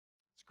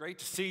Great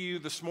to see you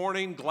this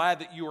morning. Glad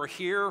that you are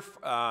here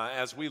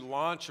as we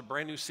launch a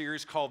brand new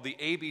series called The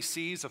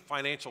ABCs of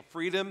Financial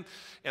Freedom.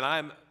 And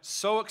I'm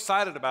so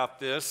excited about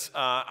this.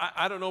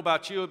 I don't know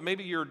about you.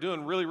 Maybe you're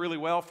doing really, really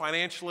well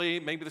financially.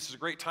 Maybe this is a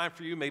great time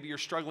for you. Maybe you're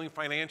struggling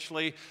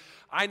financially.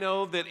 I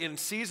know that in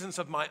seasons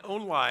of my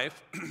own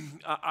life,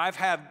 I've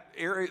had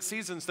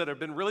seasons that have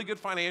been really good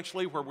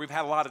financially where we've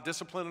had a lot of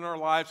discipline in our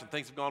lives and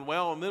things have gone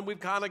well. And then we've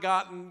kind of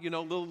gotten, a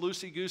little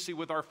loosey-goosey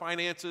with our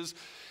finances.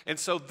 And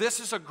so this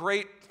is a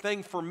great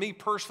thing for me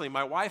personally.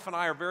 My wife and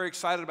I are very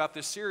excited about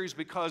this series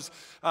because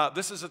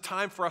this is a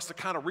time for us to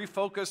kind of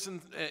refocus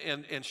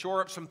and shore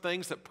up some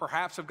things that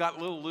perhaps have gotten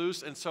a little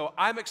loose. And so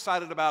I'm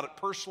excited about it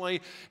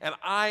personally, and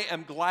I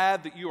am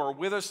glad that you are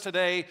with us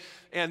today.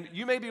 And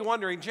you may be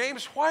wondering,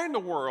 James, why in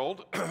the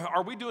world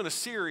are we doing a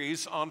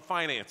series on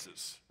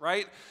finances,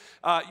 right?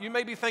 You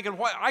may be thinking,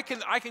 what? I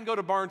can go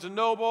to Barnes &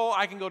 Noble,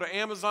 I can go to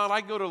Amazon,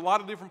 I can go to a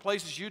lot of different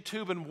places,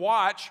 YouTube, and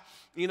watch,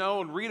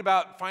 and read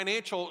about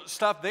financial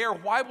stuff there.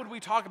 Why would we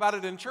talk about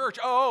it in church?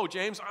 Oh,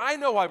 James, I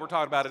know why we're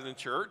talking about it in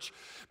church.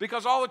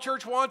 Because all the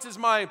church wants is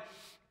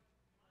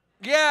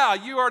yeah,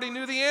 you already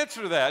knew the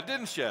answer to that,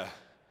 didn't you?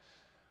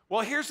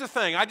 Well, here's the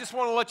thing. I just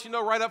want to let you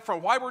know right up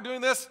front why we're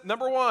doing this.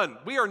 Number one,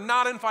 we are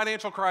not in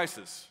financial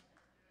crisis.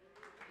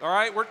 All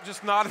right? We're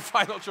just not in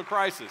financial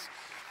crisis.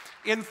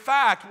 In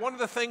fact, one of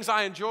the things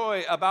I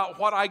enjoy about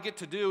what I get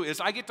to do is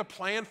I get to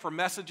plan for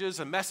messages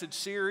and message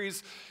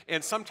series,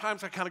 and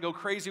sometimes I kind of go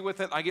crazy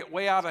with it. I get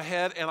way out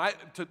ahead, and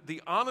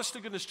the honest to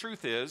goodness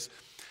truth is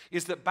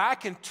that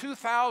back in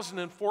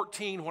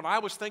 2014, when I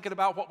was thinking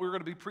about what we were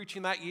going to be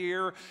preaching that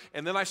year,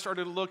 and then I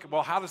started to look,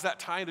 well, how does that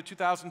tie into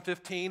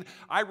 2015?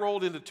 I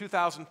rolled into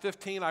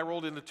 2015, I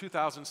rolled into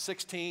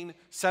 2016,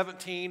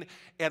 17,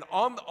 and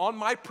on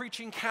my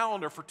preaching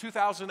calendar for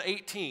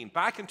 2018,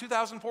 back in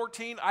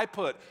 2014, I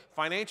put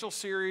financial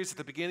series at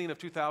the beginning of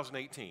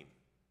 2018.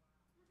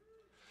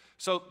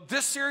 So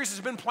this series has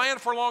been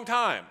planned for a long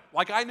time.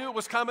 Like I knew it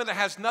was coming. It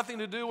has nothing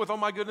to do with, oh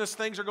my goodness,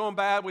 things are going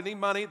bad, we need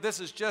money. This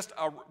is just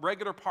a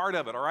regular part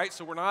of it, all right?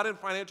 So we're not in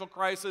financial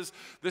crisis.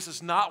 This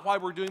is not why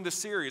we're doing this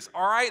series,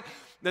 all right?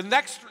 The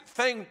next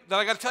thing that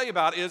I got to tell you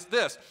about is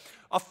this.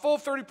 A full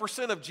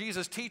 30% of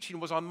Jesus'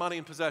 teaching was on money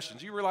and possessions.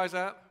 Do you realize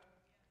that?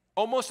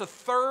 Almost a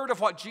third of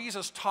what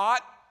Jesus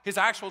taught, his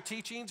actual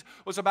teachings,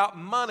 was about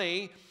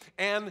money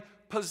and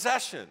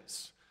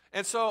possessions.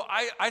 And so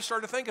I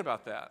started thinking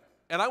about that.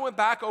 And I went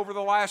back over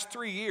the last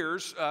 3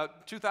 years,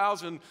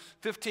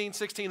 2015,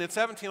 16, and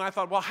 17. I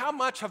thought, well, how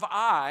much have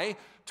I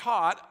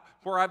taught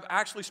where I've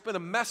actually spent a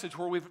message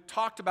where we've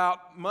talked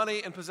about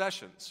money and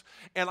possessions?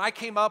 And I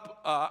came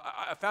up,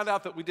 I found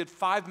out that we did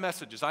 5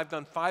 messages. I've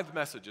done 5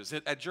 messages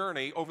at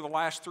Journey over the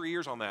last 3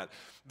 years on that.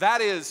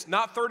 That is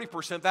not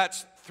 30%,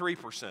 that's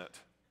 3%.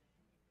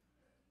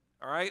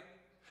 All right?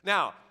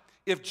 Now,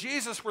 if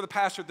Jesus were the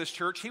pastor of this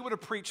church, he would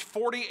have preached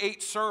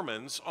 48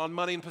 sermons on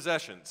money and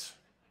possessions.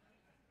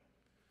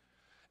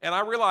 And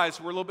I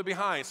realize we're a little bit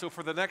behind, so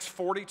for the next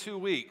 42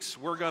 weeks,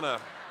 we're going to...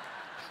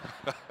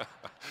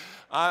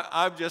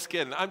 I'm just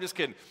kidding.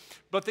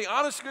 But the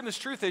honest to goodness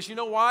truth is, you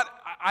know what?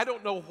 I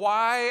don't know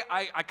why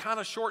I kind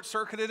of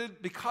short-circuited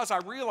it, because I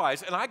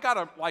realized, and I got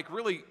to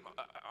really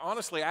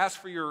honestly ask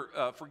for your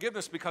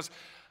forgiveness, because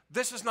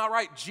this is not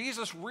right.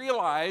 Jesus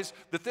realized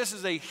that this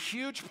is a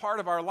huge part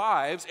of our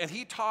lives, and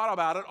he taught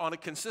about it on a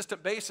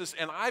consistent basis,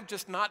 and I've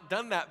just not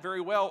done that very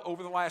well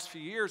over the last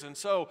few years. And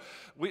so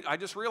I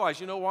just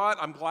realized, you know what?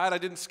 I'm glad I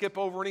didn't skip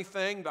over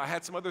anything. I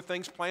had some other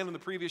things planned in the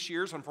previous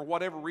years, and for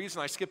whatever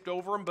reason, I skipped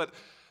over them,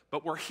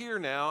 but we're here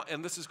now,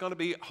 and this is going to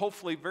be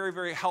hopefully very,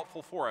 very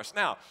helpful for us.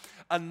 Now,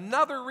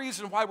 another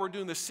reason why we're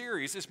doing this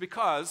series is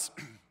because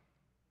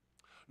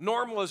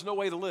normal is no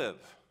way to live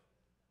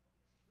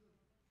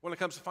when it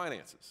comes to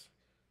finances.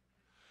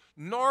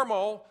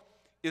 Normal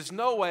is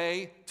no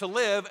way to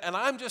live, and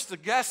I'm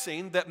just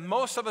guessing that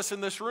most of us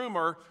in this room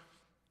are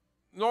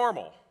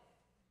normal.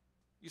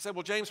 You said,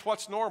 well, James,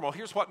 what's normal?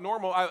 Here's what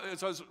normal,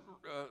 as I was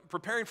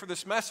preparing for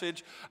this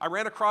message, I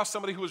ran across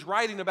somebody who was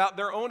writing about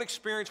their own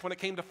experience when it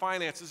came to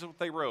finances. This is what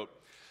they wrote.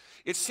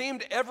 It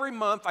seemed every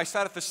month I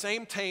sat at the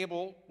same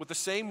table with the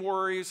same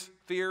worries,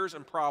 fears,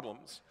 and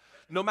problems.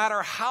 No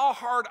matter how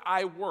hard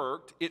I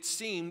worked, it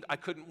seemed I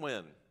couldn't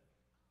win.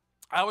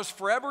 I was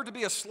forever to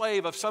be a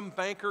slave of some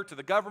banker, to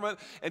the government,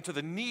 and to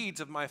the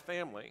needs of my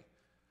family.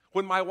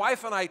 When my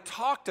wife and I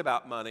talked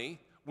about money,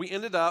 we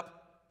ended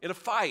up in a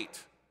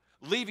fight,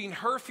 leaving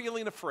her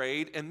feeling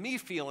afraid and me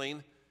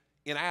feeling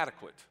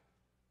inadequate.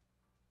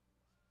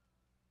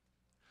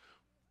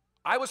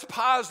 I was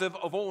positive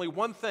of only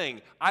one thing.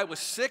 I was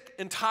sick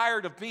and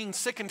tired of being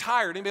sick and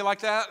tired. Anybody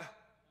like that?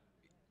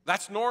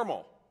 That's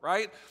normal.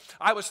 Right?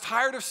 I was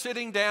tired of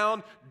sitting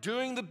down,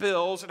 doing the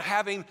bills, and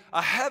having a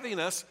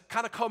heaviness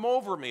kind of come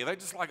over me. They're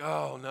just like,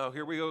 oh no,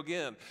 here we go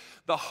again.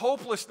 The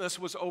hopelessness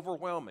was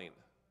overwhelming.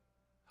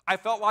 I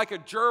felt like a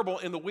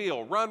gerbil in the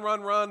wheel. Run,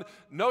 run, run,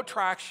 no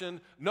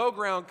traction, no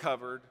ground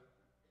covered.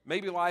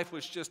 Maybe life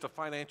was just a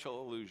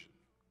financial illusion.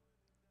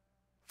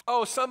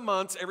 Oh, some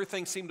months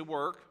everything seemed to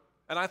work.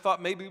 and I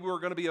thought maybe we were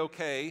going to be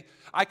okay.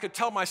 I could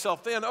tell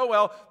myself then, oh,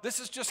 well,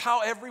 this is just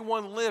how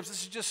everyone lives.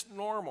 This is just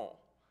normal.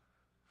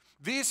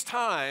 Those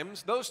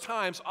times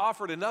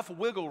offered enough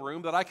wiggle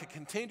room that I could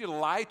continue to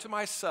lie to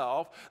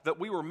myself that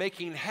we were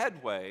making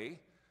headway,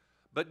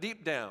 but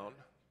deep down,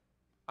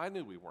 I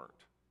knew we weren't.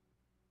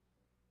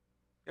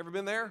 Ever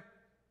been there?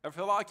 Ever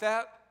feel like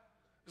that?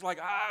 It's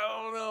like,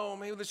 I don't know,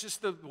 maybe that's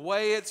just the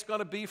way it's going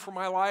to be for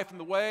my life and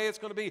the way it's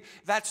going to be.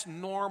 That's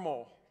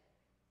normal.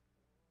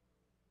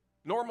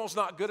 Normal's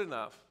not good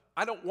enough.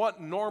 I don't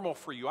want normal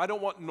for you. I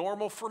don't want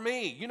normal for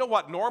me. You know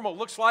what normal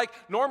looks like?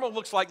 Normal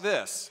looks like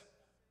this.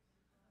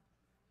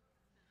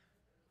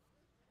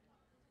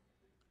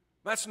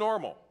 That's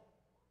normal.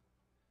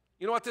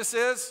 You know what this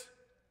is?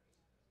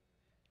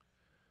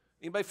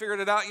 Anybody figured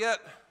it out yet?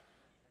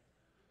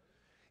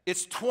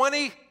 It's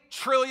 $20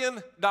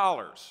 trillion.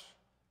 That's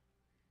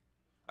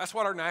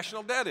what our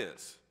national debt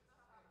is.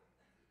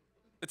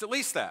 It's at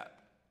least that.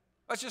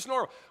 That's just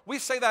normal. We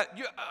say that,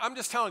 I'm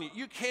just telling you,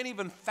 you can't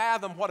even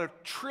fathom what a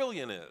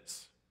trillion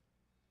is.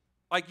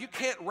 Like, you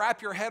can't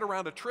wrap your head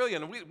around a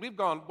trillion, and we've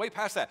gone way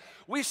past that.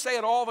 We say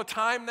it all the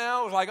time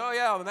now. It's like, oh,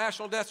 yeah, the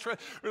national debt trillion.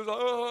 Like,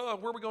 oh,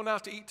 where are we going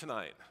out to eat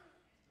tonight?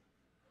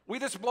 We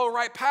just blow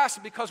right past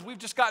it because we've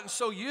just gotten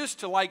so used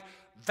to, like,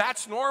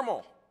 that's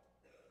normal.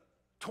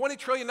 $20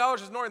 trillion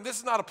is normal. This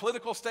is not a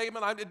political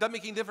statement. It doesn't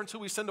make any difference who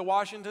we send to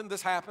Washington.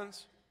 This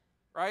happens,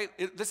 right?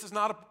 This is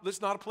not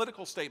a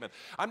political statement.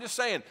 I'm just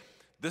saying,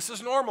 this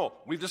is normal.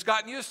 We've just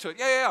gotten used to it.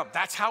 Yeah.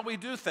 That's how we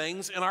do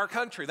things in our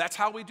country. That's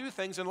how we do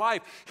things in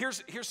life.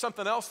 Here's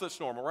something else that's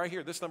normal right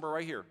here, this number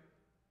right here.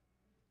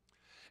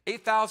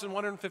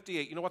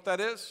 8,158. You know what that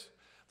is?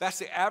 That's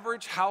the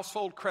average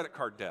household credit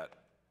card debt.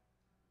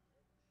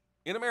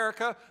 In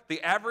America,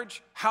 the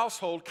average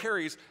household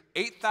carries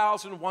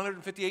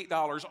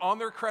 $8,158 on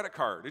their credit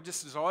card. It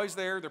just is always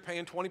there. They're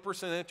paying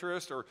 20%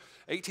 interest or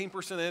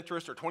 18%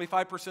 interest or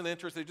 25%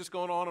 interest. They're just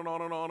going on and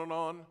on and on and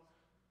on.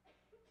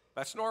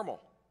 That's normal.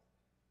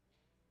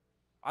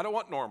 I don't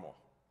want normal.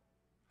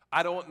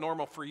 I don't want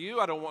normal for you.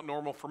 I don't want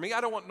normal for me.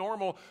 I don't want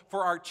normal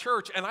for our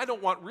church. And I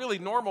don't want really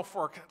normal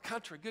for our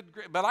country.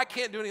 But I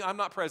can't do anything. I'm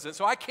not president,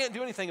 so I can't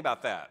do anything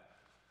about that.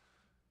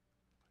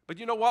 But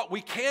you know what?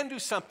 We can do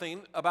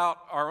something about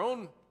our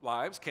own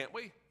lives, can't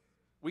we?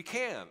 We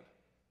can.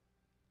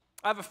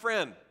 I have a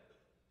friend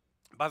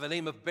by the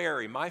name of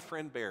Barry, my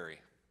friend Barry.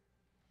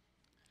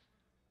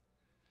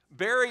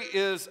 Barry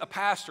is a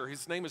pastor.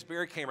 His name is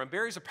Barry Cameron.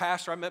 Barry's a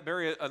pastor. I met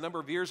Barry a number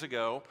of years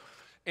ago.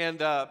 And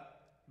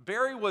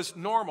Barry was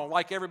normal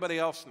like everybody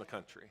else in the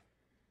country.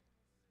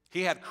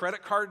 He had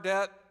credit card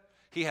debt.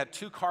 He had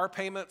 2 car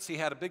payments. He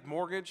had a big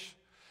mortgage.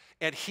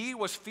 And he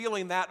was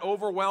feeling that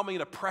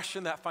overwhelming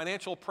oppression, that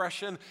financial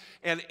oppression.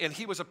 And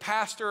he was a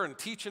pastor and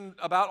teaching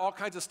about all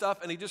kinds of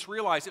stuff. And he just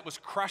realized it was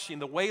crushing.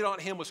 The weight on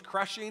him was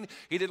crushing.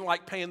 He didn't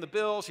like paying the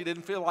bills. He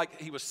didn't feel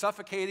like he was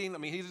suffocating. I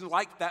mean, he didn't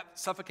like that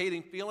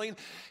suffocating feeling.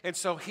 And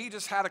so he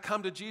just had a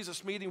come to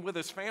Jesus meeting with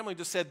his family and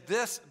just said,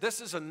 this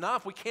is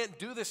enough. We can't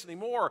do this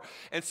anymore.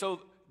 And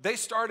so they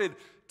started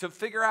to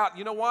figure out,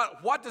 you know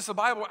what does the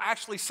Bible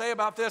actually say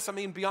about this? I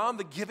mean, beyond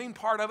the giving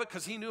part of it,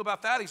 because he knew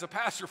about that. He's a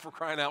pastor, for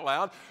crying out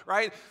loud,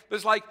 right?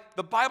 There's like,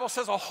 the Bible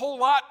says a whole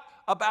lot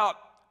about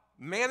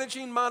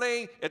managing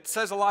money. It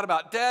says a lot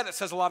about debt. It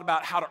says a lot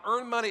about how to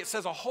earn money. It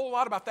says a whole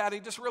lot about that. And he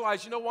just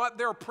realized, you know what?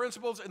 There are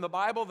principles in the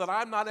Bible that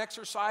I'm not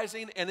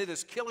exercising, and it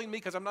is killing me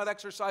because I'm not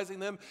exercising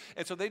them.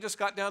 And so they just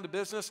got down to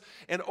business,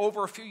 and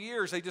over a few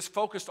years, they just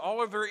focused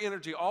all of their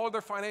energy, all of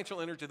their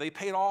financial energy. They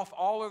paid off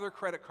all of their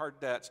credit card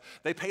debts.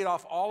 They paid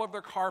off all of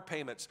their car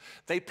payments.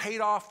 They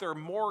paid off their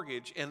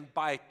mortgage, and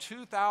by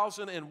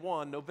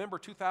 2001, November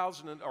 15th,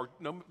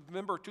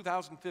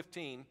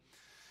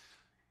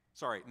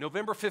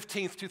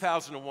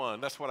 2001,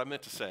 that's what I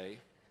meant to say,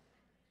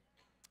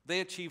 they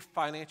achieved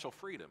financial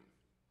freedom.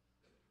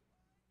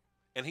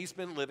 And he's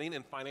been living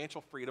in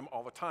financial freedom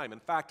all the time. In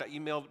fact, I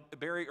emailed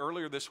Barry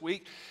earlier this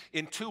week.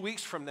 In 2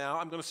 weeks from now,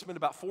 I'm going to spend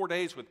about 4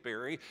 days with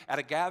Barry at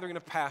a gathering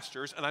of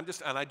pastors. And I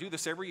do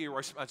this every year.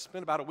 I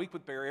spend about a week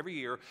with Barry every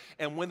year.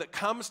 And when it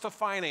comes to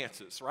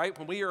finances, right,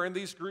 when we are in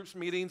these groups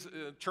meetings,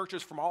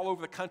 churches from all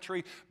over the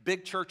country,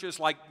 big churches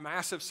like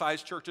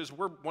massive-sized churches,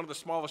 we're one of the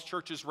smallest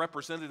churches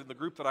represented in the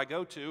group that I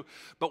go to.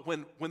 But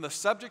when the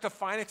subject of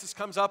finances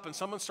comes up and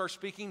someone starts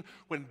speaking,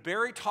 when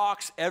Barry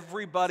talks,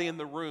 everybody in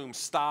the room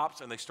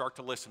stops and they start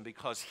to listen,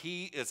 because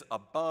he is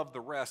above the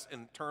rest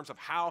in terms of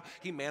how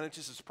he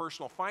manages his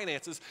personal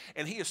finances,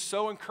 and he is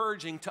so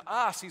encouraging to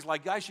us. He's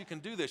like, guys, you can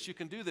do this, you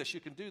can do this, you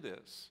can do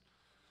this.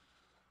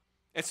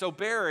 And so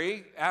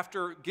Barry,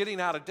 after getting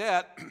out of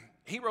debt,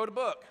 he wrote a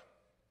book.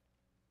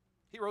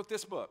 He wrote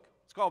this book.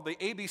 It's called The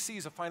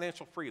ABCs of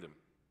Financial Freedom.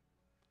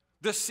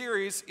 This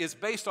series is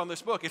based on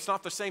this book. It's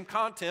not the same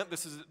content.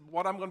 This is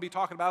what I'm going to be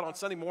talking about on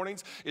Sunday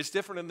mornings. It's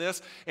different in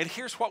this. And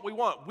here's what we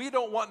want. We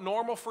don't want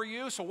normal for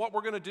you, so what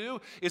we're going to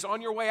do is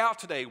on your way out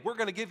today, we're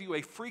going to give you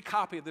a free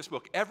copy of this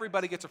book.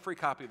 Everybody gets a free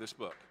copy of this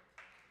book,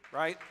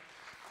 right?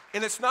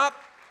 And it's not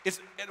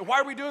And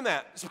why are we doing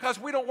that? It's because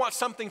we don't want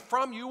something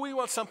from you. We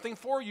want something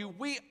for you.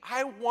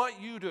 I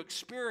want you to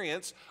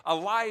experience a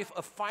life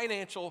of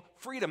financial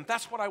freedom.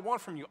 That's what I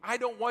want from you. I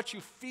don't want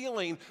you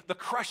feeling the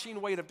crushing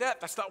weight of debt.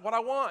 That's not what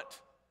I want.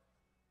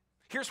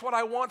 Here's what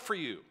I want for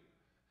you,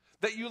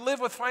 that you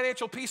live with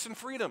financial peace and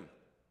freedom.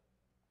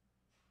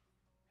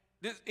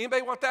 Does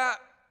anybody want that?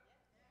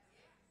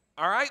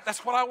 All right?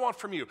 That's what I want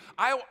from you.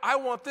 I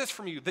want this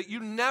from you, that you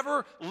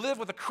never live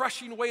with a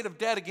crushing weight of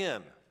debt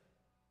again.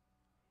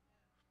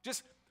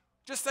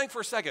 Just think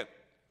for a second.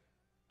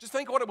 Just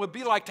think what it would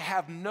be like to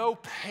have no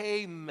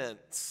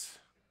payments.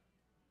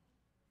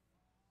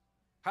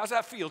 How's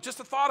that feel? Just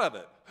the thought of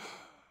it.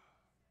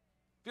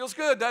 Feels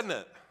good, doesn't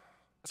it?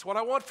 That's what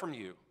I want from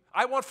you.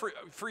 I want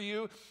for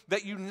you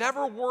that you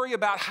never worry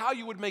about how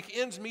you would make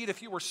ends meet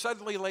if you were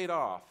suddenly laid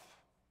off.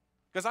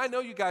 Because I know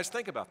you guys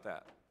think about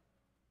that.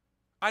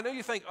 I know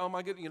you think, oh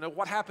my goodness,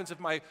 what happens if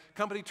my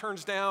company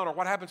turns down, or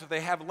what happens if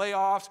they have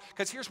layoffs?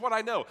 Because here's what I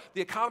know.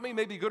 The economy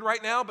may be good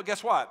right now, but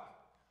guess what?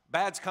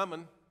 Bad's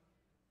coming.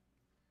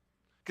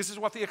 Because this is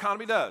what the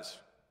economy does.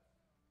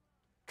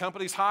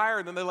 Companies hire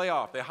and then they lay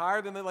off. They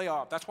hire, then they lay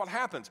off. That's what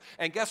happens.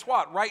 And guess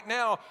what? Right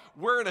now,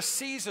 we're in a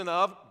season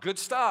of good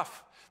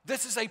stuff.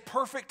 This is a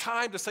perfect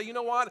time to say, you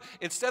know what?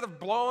 Instead of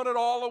blowing it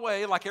all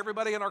away like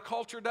everybody in our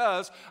culture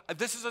does,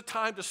 this is a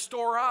time to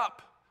store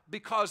up,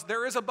 because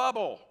there is a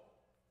bubble.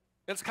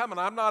 It's coming.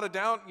 I'm not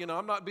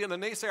I'm not being a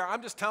naysayer.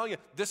 I'm just telling you,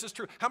 this is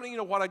true. How many of you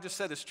know what I just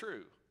said is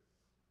true?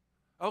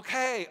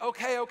 Okay.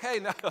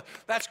 Now,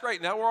 that's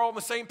great. Now we're all on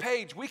the same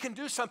page. We can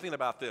do something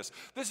about this.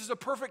 This is a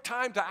perfect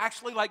time to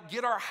actually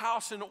get our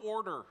house in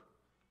order.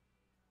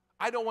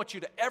 I don't want you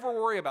to ever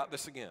worry about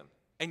this again.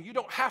 And you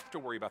don't have to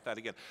worry about that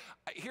again.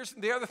 Here's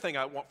the other thing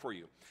I want for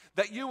you,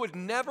 that you would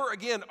never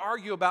again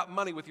argue about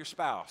money with your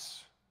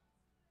spouse.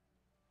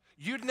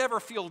 You'd never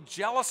feel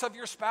jealous of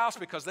your spouse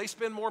because they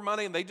spend more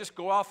money and they just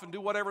go off and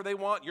do whatever they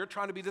want. You're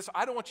trying to be this.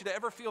 I don't want you to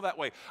ever feel that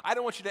way. I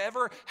don't want you to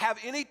ever have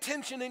any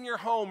tension in your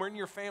home or in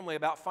your family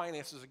about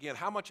finances again.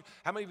 How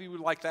many of you would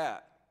like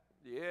that?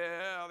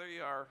 Yeah, there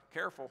you are.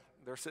 Careful.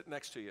 They're sitting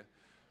next to you.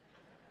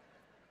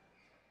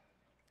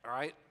 All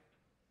right?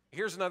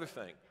 Here's another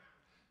thing.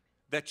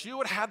 That you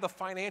would have the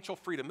financial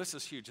freedom. This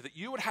is huge. That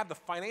you would have the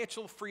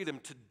financial freedom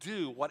to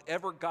do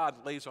whatever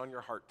God lays on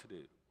your heart to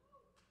do.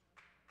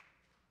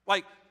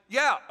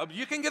 Yeah,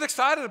 you can get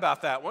excited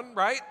about that one,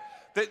 right?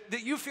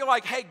 That you feel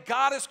like, hey,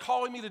 God is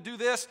calling me to do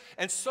this,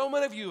 and so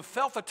many of you have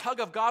felt the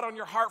tug of God on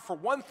your heart for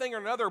one thing or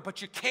another,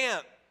 but you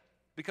can't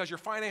because your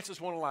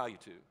finances won't allow you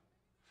to.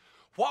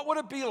 What would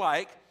it be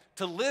like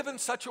to live in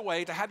such a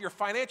way, to have your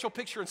financial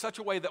picture in such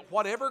a way that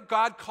whatever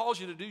God calls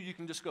you to do, you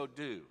can just go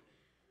do? You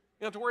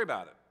don't have to worry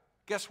about it.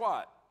 Guess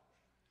what?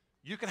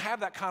 You can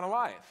have that kind of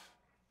life.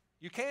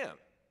 You can.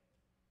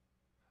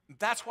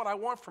 That's what I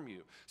want from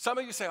you. Some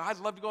of you say, I'd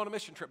love to go on a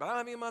mission trip, but I don't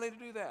have any money to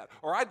do that.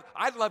 Or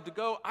I'd love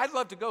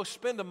to go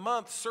spend a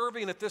month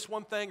serving at this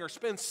one thing, or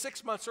spend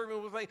 6 months serving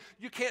with one thing.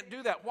 You can't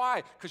do that.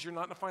 Why? Because you're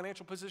not in a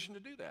financial position to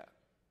do that.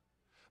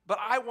 But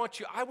I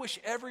wish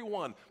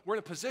everyone were in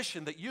a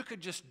position that you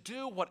could just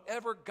do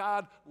whatever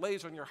God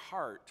lays on your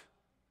heart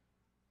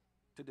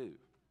to do.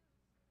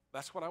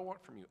 That's what I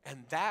want from you.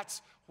 And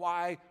that's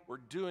why we're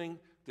doing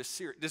this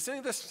series. Does any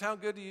of this sound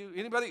good to you?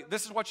 Anybody?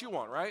 This is what you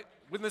want, right?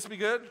 Wouldn't this be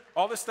good?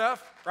 All this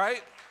stuff,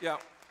 right? Yeah.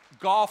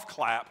 Golf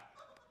clap.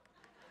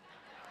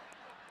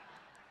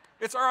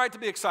 It's all right to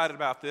be excited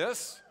about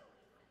this.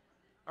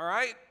 All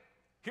right?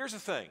 Here's the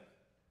thing.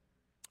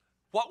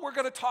 What we're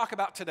going to talk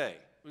about today,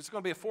 it's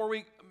going to be a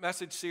 4-week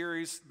message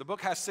series. The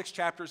book has 6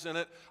 chapters in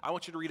it. I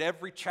want you to read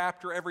every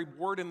chapter, every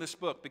word in this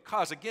book,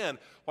 because, again,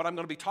 what I'm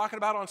going to be talking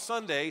about on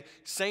Sunday,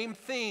 same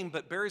theme,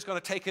 but Barry's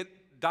going to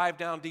dive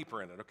down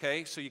deeper in it,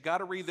 okay? So you got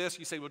to read this.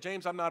 You say, well,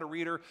 James, I'm not a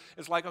reader.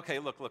 It's like, okay,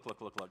 look.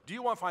 Do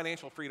you want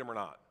financial freedom or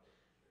not?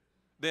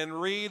 Then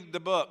read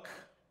the book.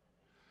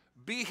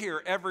 Be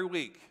here every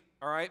week,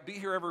 all right? Be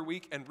here every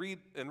week and read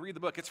the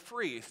book. It's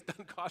free. It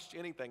doesn't cost you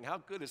anything. How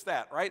good is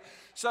that, right?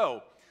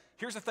 So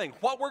here's the thing.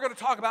 What we're going to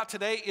talk about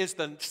today is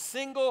the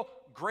single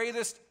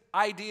greatest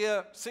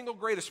idea, single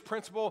greatest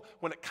principle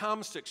when it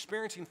comes to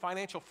experiencing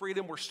financial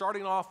freedom. We're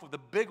starting off with the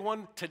big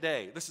one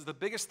today. This is the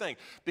biggest thing,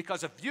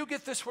 because if you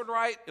get this one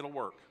right, it'll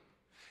work.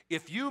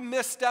 If you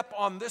misstep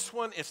on this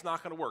one, it's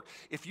not going to work.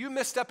 If you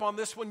misstep on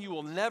this one, you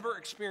will never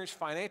experience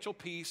financial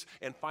peace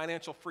and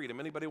financial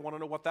freedom. Anybody want to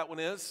know what that one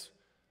is?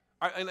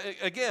 And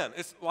again,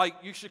 it's like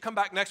you should come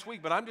back next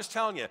week, but I'm just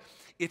telling you,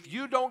 if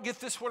you don't get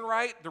this one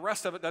right, the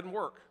rest of it doesn't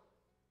work.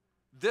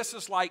 This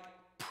is like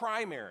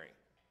primary.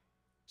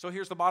 So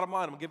here's the bottom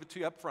line. I'm going to give it to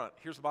you up front.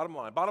 Here's the bottom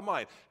line. Bottom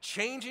line,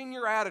 changing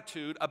your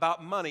attitude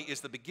about money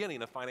is the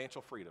beginning of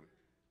financial freedom.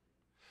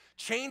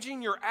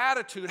 Changing your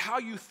attitude, how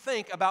you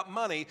think about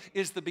money,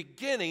 is the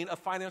beginning of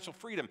financial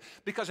freedom.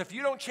 Because if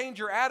you don't change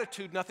your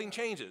attitude, nothing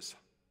changes.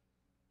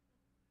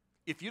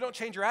 If you don't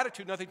change your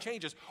attitude, nothing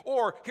changes.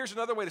 Or here's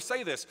another way to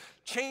say this.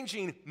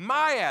 Changing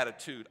my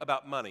attitude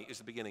about money is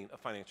the beginning of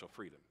financial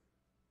freedom.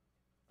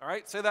 All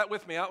right, say that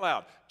with me out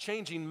loud.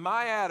 Changing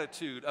my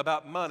attitude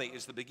about money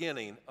is the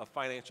beginning of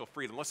financial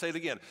freedom. Let's say it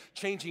again.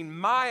 Changing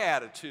my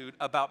attitude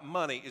about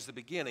money is the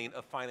beginning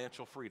of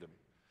financial freedom.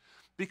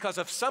 Because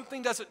if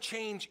something doesn't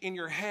change in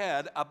your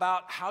head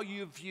about how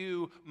you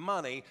view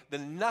money,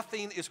 then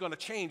nothing is going to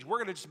change. We're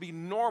going to just be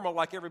normal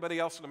like everybody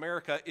else in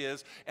America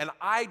is, and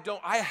I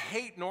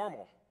hate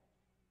normal.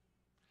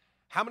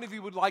 How many of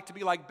you would like to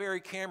be like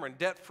Barry Cameron,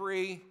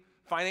 debt-free,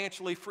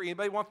 financially free?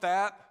 Anybody want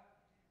that?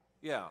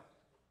 Yeah.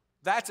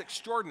 That's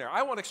extraordinary.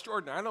 I want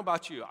extraordinary. I don't know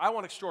about you. I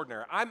want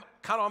extraordinary. I'm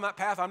kind of on that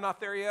path. I'm not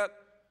there yet,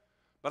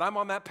 but I'm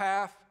on that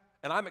path,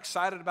 and I'm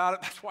excited about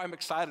it. That's why I'm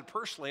excited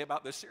personally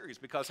about this series,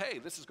 because, hey,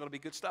 this is going to be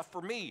good stuff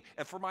for me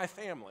and for my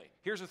family.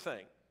 Here's the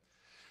thing.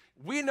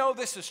 We know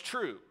this is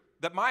true,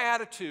 that my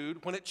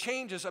attitude, when it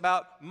changes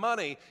about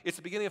money, it's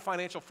the beginning of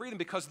financial freedom,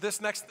 because this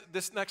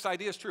next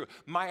idea is true.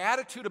 My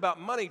attitude about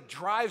money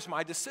drives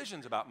my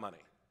decisions about money.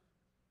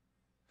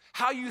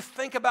 How you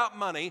think about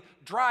money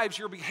drives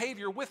your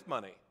behavior with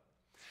money.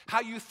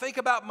 How you think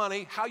about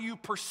money, how you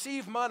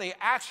perceive money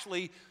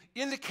actually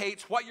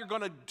indicates what you're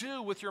going to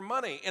do with your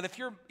money. And if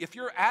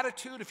your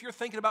attitude, if you're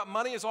thinking about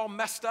money is all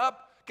messed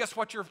up, guess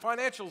what your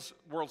financial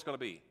world's going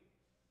to be?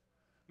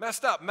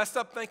 Messed up. Messed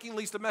up thinking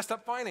leads to messed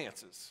up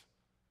finances.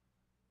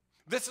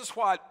 This is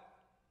what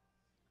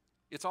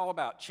it's all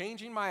about,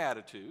 changing my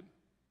attitude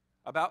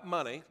about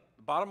money.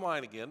 Bottom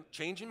line again,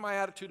 changing my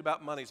attitude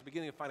about money is the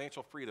beginning of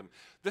financial freedom.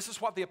 This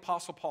is what the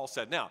Apostle Paul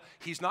said. Now,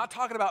 he's not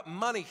talking about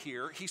money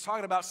here. He's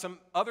talking about some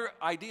other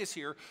ideas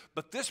here.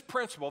 But this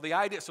principle, the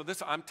idea, so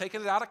this, I'm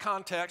taking it out of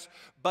context,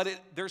 but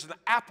there's an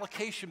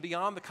application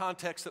beyond the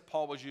context that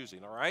Paul was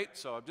using, all right?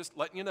 So I'm just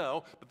letting you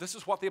know. But this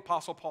is what the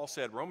Apostle Paul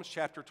said. Romans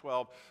chapter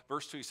 12,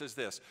 verse 2, he says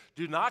this: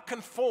 do not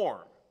conform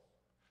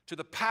to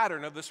the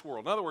pattern of this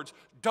world. In other words,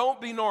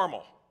 don't be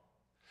normal.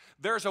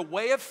 There's a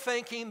way of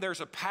thinking,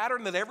 there's a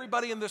pattern that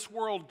everybody in this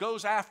world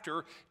goes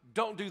after.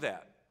 Don't do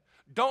that.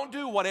 Don't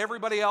do what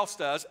everybody else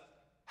does.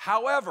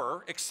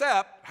 However,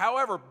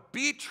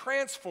 be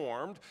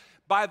transformed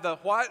by the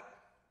what?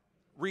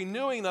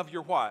 Renewing of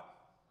your what?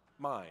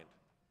 Mind.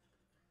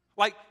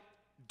 Like,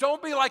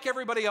 don't be like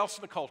everybody else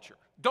in the culture.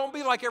 Don't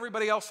be like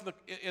everybody else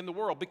in the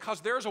world,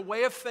 because there's a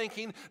way of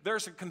thinking,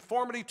 there's a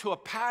conformity to a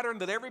pattern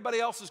that everybody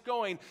else is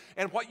going,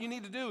 and what you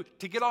need to do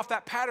to get off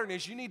that pattern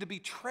is you need to be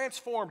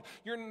transformed.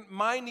 Your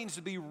mind needs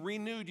to be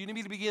renewed. You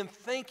need to begin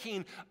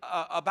thinking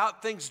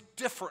about things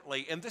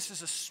differently, and this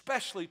is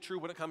especially true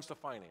when it comes to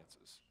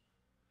finances.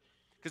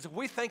 Because if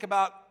we think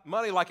about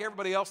money like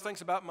everybody else thinks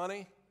about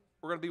money,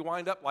 we're going to be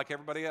wind up like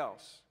everybody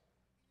else,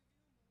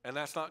 and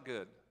that's not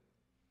good.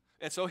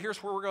 And so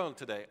here's where we're going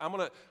today.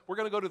 We're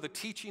going to go to the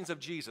teachings of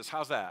Jesus.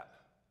 How's that?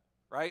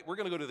 Right? We're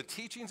going to go to the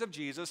teachings of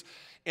Jesus.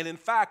 And in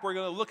fact, we're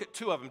going to look at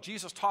two of them.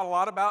 Jesus taught a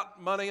lot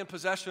about money and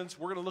possessions.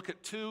 We're going to look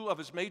at two of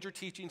his major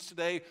teachings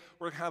today.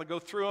 We're going to kind of go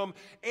through them.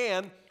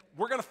 And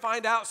we're going to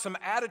find out some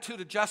attitude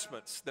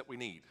adjustments that we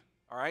need.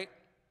 All right?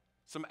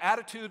 Some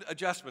attitude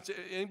adjustments.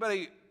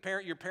 Anybody,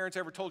 your parents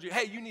ever told you,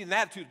 hey, you need an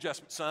attitude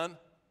adjustment, son?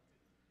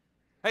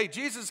 Hey,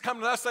 Jesus is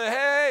coming to us and saying,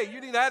 hey,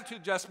 you need an attitude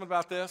adjustment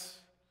about this.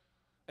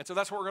 And so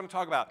that's what we're going to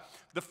talk about.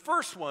 The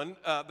first one,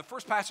 the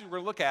first passage we're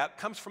going to look at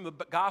comes from the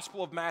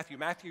Gospel of Matthew,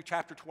 Matthew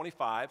chapter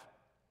 25.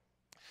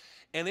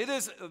 And it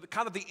is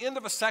kind of the end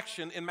of a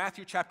section in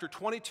Matthew chapter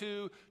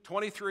 22,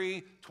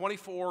 23,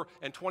 24,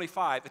 and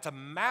 25. It's a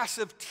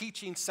massive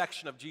teaching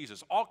section of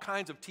Jesus. All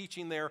kinds of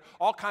teaching there,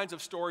 all kinds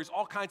of stories,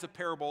 all kinds of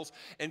parables.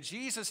 And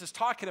Jesus is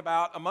talking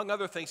about, among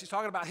other things, he's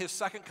talking about his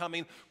second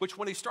coming, which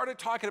when he started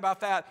talking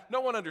about that,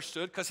 no one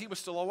understood because he was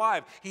still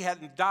alive. He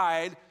hadn't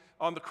died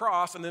on the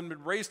cross and then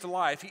been raised to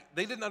life.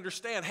 They didn't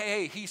understand,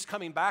 hey, he's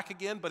coming back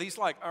again, but he's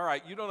like, all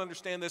right, you don't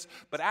understand this,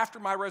 but after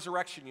my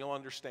resurrection, you'll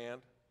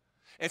understand.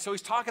 And so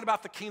he's talking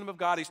about the kingdom of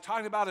God. He's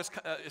talking about his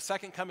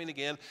second coming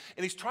again,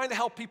 and he's trying to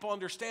help people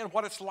understand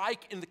what it's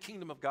like in the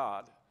kingdom of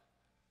God.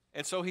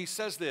 And so he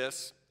says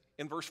this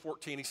in verse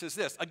 14. He says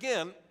this,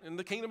 again, in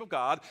the kingdom of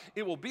God,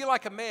 it will be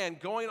like a man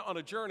going on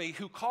a journey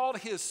who called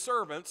his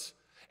servants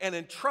and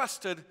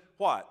entrusted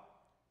what?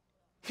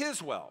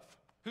 His wealth.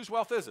 Whose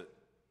wealth is it?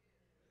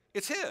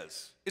 It's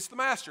his. It's the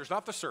master's,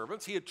 not the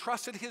servants. He had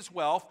trusted his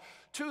wealth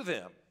to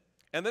them.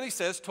 And then he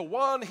says, to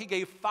one he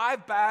gave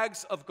 5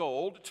 bags of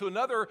gold, to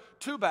another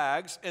 2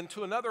 bags, and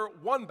to another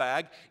 1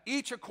 bag,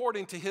 each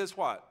according to his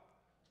what?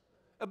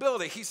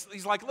 Ability.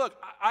 He's like, look,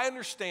 I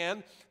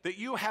understand that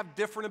you have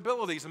different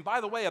abilities. And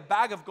by the way, a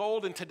bag of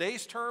gold in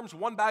today's terms,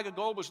 1 bag of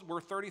gold was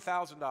worth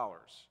 $30,000.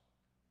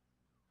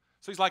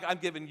 So he's like, I'm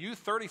giving you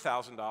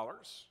 $30,000.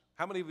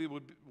 How many of you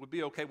would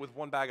be okay with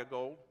 1 bag of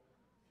gold?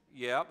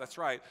 Yeah, that's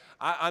right.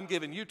 I'm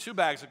giving you 2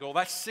 bags of gold.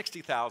 That's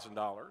 $60,000.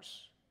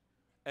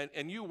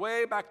 And you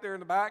way back there in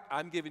the back,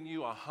 I'm giving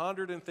you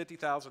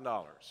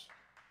 $150,000.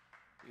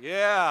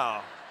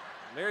 Yeah,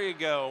 there you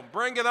go.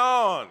 Bring it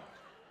on.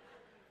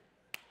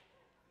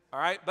 All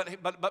right, but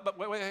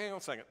wait, hang on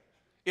a second.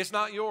 It's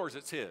not yours,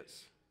 it's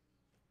his.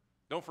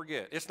 Don't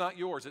forget, it's not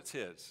yours, it's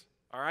his.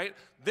 All right?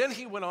 Then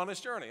he went on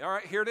his journey. All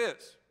right, here it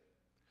is.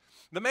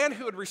 The man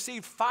who had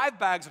received 5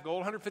 bags of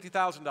gold,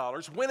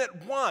 $150,000, went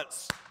at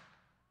once,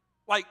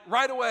 like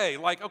right away,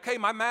 like, okay,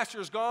 my master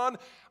is gone.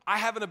 I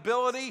have an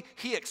ability.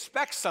 He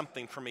expects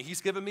something from me.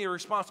 He's given me a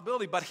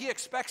responsibility, but he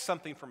expects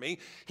something from me.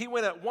 He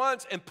went at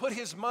once and put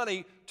his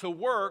money to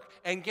work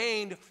and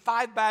gained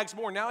 5 bags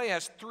more. Now he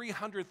has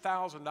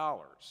 $300,000.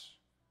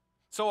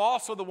 So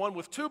also the one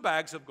with 2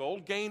 bags of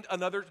gold gained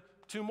another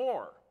 2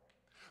 more.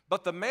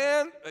 But the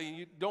man,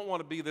 you don't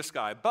want to be this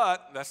guy,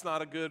 but that's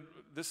not a good,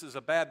 this is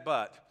a bad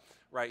but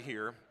right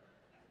here.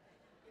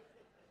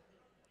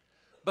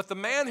 But the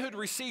man who'd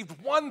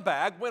received 1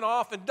 bag went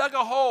off and dug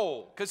a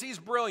hole, because he's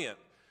brilliant,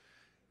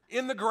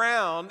 in the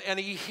ground, and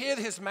he hid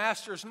his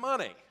master's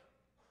money.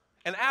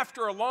 And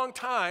after a long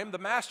time, the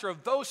master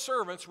of those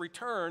servants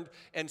returned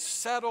and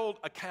settled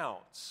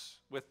accounts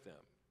with them.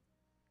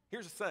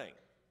 Here's the thing.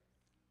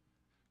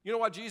 You know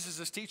what Jesus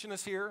is teaching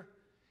us here?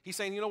 He's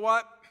saying, you know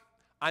what?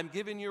 I'm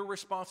giving you a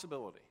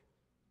responsibility,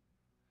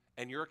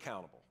 and you're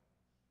accountable.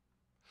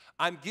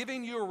 I'm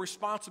giving you a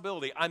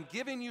responsibility. I'm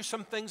giving you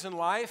some things in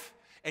life,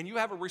 and you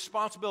have a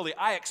responsibility.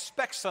 I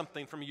expect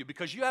something from you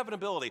because you have an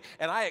ability,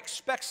 and I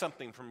expect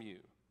something from you,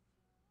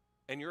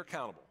 and you're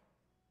accountable.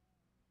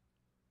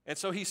 And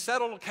so he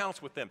settled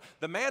accounts with them.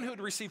 The man who had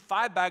received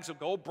 5 bags of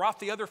gold brought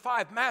the other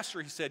 5.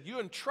 Master, he said,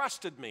 you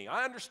entrusted me.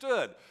 I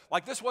understood.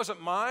 Like this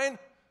wasn't mine.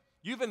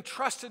 You've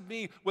entrusted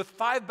me with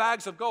 5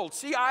 bags of gold.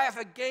 See, I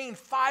have gained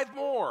 5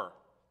 more.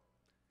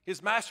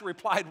 His master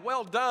replied,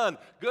 well done,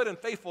 good and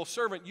faithful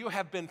servant. You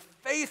have been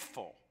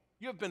faithful.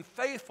 You have been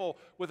faithful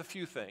with a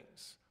few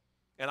things.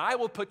 And I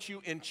will put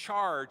you in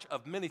charge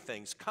of many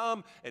things.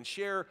 Come and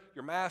share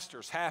your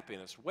master's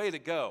happiness. Way to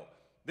go.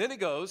 Then he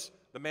goes,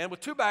 the man with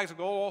 2 bags of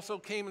gold also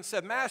came and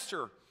said,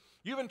 Master,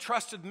 you've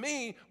entrusted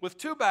me with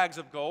 2 bags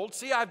of gold.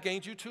 See, I've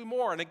gained you 2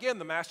 more. And again,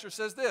 the master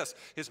says this.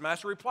 His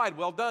master replied,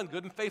 well done,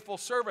 good and faithful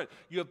servant.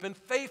 You have been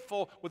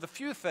faithful with a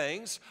few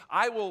things.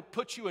 I will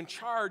put you in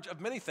charge of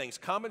many things.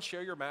 Come and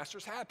share your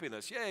master's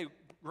happiness. Yay,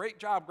 great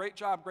job, great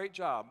job, great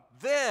job.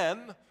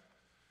 Then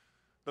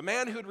the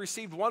man who had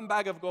received 1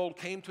 bag of gold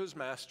came to his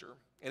master,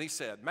 and he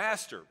said,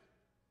 Master,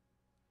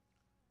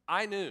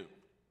 I knew.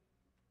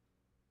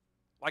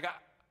 Like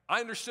I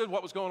understood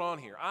what was going on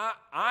here.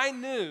 I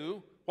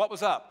knew what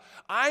was up.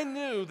 I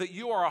knew that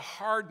you are a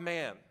hard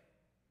man,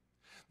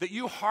 that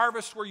you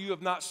harvest where you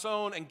have not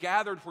sown and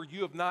gathered where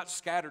you have not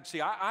scattered. See,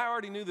 I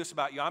already knew this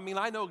about you. I mean,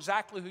 I know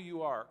exactly who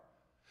you are.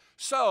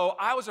 So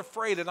I was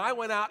afraid, and I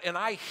went out and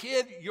I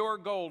hid your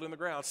gold in the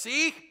ground.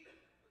 See,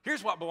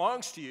 here's what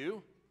belongs to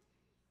you.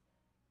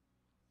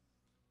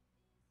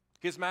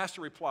 His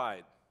master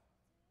replied,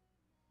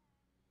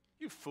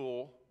 you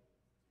fool,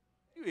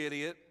 you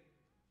idiot,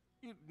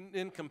 you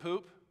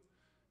nincompoop.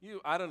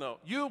 I don't know.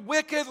 You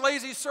wicked,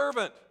 lazy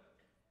servant.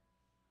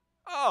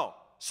 Oh,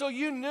 so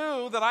you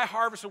knew that I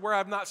harvested where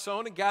I've not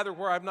sown and gathered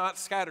where I've not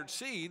scattered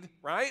seed,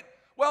 right?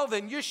 Well,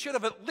 then you should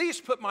have at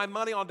least put my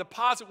money on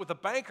deposit with the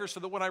banker so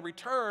that when I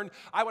returned,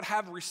 I would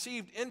have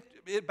received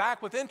it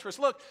back with interest.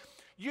 Look,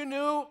 you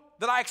knew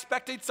that I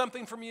expected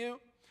something from you.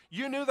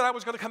 You knew that I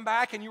was going to come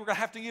back and you were going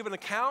to have to give an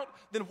account.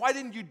 Then why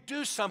didn't you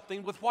do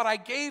something with what I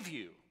gave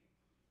you?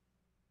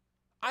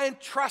 I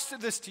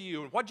entrusted this to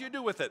you, and what did you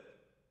do with it?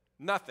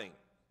 Nothing.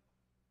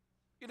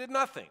 You did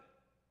nothing.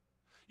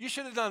 You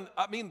should have done,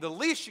 the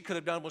least you could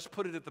have done was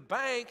put it at the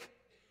bank,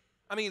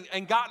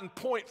 and gotten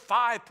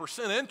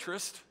 0.5%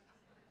 interest.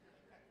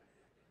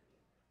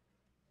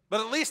 But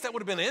at least that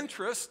would have been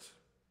interest.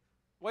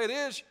 The way it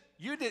is,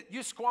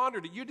 you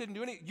squandered it. You didn't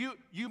do anything.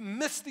 You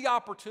missed the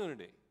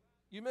opportunity.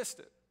 You missed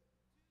it.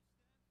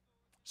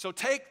 So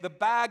take the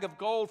bag of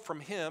gold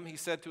from him, he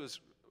said to his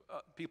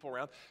people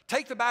around.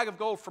 Take the bag of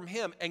gold from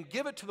him and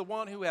give it to the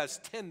one who has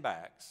 10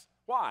 bags.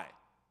 Why?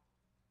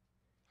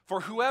 For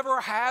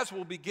whoever has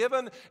will be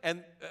given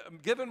and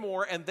given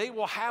more, and they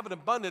will have an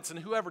abundance, and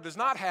whoever does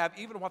not have,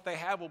 even what they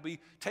have will be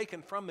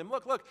taken from them.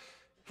 Look,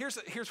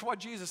 here's what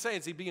Jesus is saying.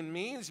 Is he being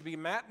mean? Is he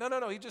being mad?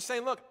 No. He's just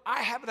saying, look,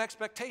 I have an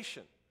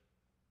expectation.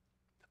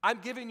 I'm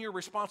giving you a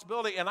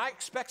responsibility, and I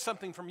expect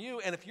something from you,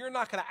 and if you're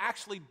not going to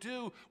actually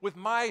do with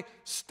my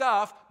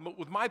stuff,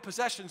 with my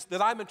possessions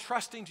that I'm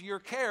entrusting to your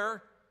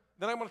care,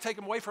 then I'm going to take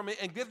them away from it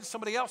and give it to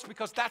somebody else,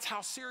 because that's how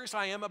serious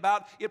I am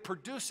about it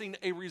producing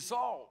a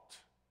result.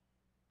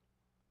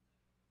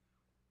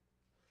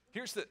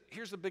 Here's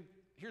the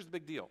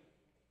big deal.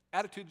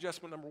 Attitude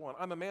adjustment number 1.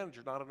 I'm a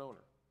manager, not an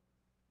owner.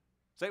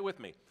 Say it with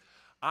me.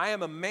 I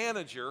am a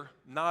manager,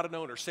 not an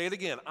owner. Say it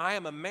again. I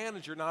am a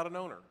manager, not an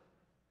owner.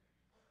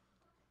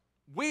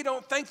 We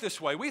don't think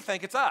this way. We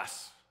think it's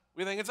us.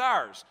 We think it's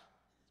ours.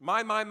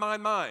 Mine.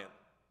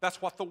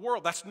 That's what the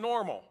world, that's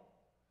normal.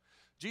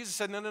 Jesus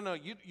said, no,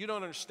 you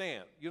don't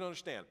understand. You don't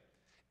understand.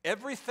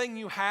 Everything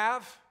you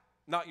have,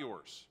 not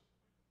yours.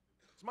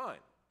 It's mine.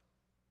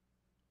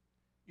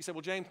 You said,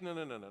 well, James, no.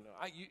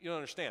 You don't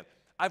understand.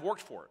 I've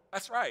worked for it.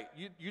 That's right.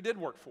 You did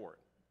work for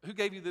it. Who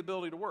gave you the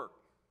ability to work?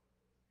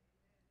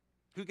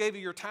 Who gave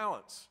you your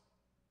talents?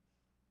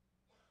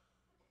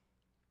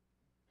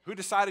 Who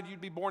decided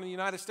you'd be born in the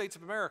United States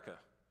of America?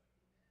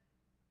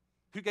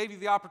 Who gave you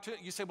the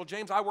opportunity? You say, well,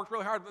 James, I worked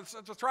really hard.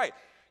 That's right.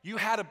 You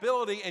had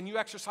ability and you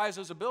exercised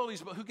those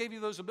abilities, but who gave you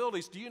those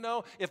abilities? Do you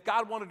know if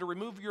God wanted to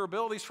remove your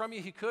abilities from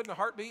you, he could in a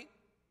heartbeat?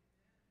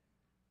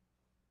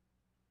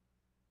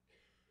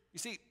 You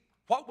see,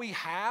 what we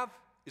have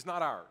is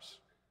not ours.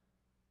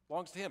 It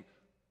belongs to him.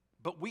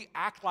 But we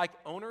act like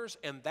owners,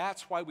 and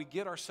that's why we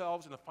get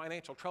ourselves into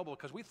financial trouble,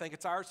 because we think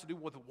it's ours to do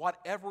with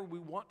whatever we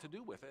want to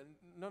do with it.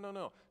 No, no,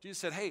 no. Jesus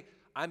said, hey,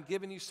 I'm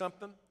giving you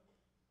something.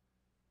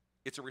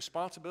 It's a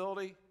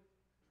responsibility,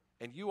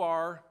 and you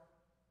are,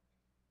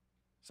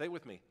 say it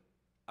with me,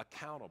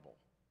 accountable.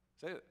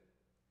 Say it,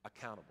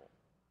 accountable.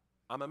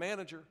 I'm a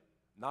manager,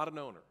 not an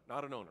owner,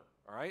 not an owner,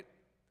 all right?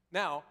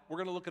 Now, we're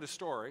going to look at a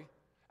story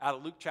out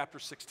of Luke chapter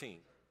 16,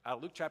 out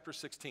of Luke chapter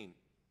 16.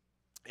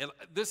 And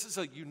this is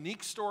a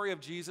unique story of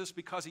Jesus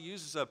because he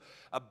uses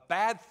a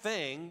bad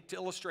thing to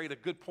illustrate a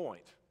good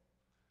point.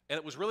 And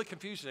it was really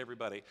confusing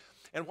everybody.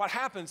 And what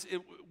happens,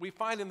 we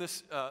find in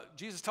this,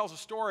 Jesus tells a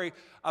story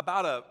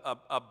about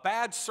a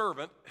bad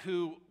servant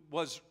who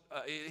was,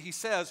 he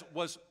says,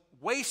 was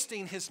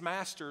wasting his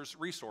master's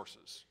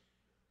resources.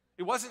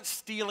 He wasn't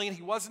stealing,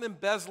 he wasn't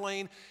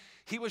embezzling,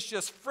 he was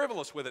just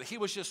frivolous with it. He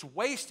was just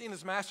wasting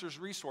his master's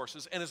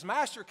resources. And his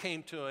master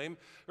came to him,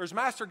 or his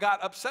master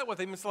got upset with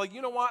him and said, like,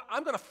 you know what,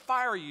 I'm going to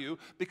fire you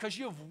because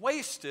you've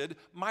wasted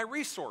my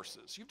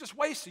resources. You've just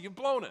wasted, you've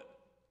blown it,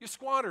 you've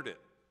squandered it.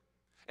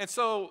 And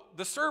so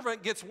the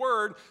servant gets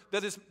word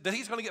that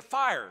he's going to get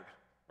fired,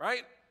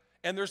 right?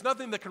 And there's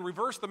nothing that can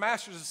reverse the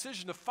master's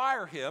decision to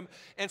fire him.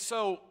 And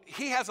so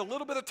he has a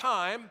little bit of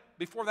time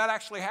before that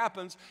actually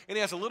happens, and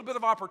he has a little bit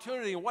of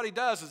opportunity. And what he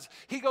does is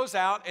he goes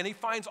out and he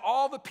finds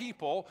all the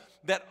people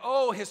that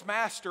owe his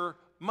master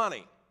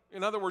money.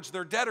 In other words,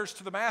 they're debtors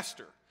to the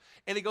master.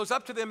 And he goes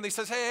up to them and he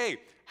says, hey,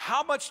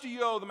 how much do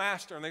you owe the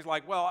master? And they're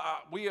like, well,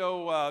 we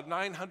owe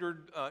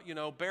 900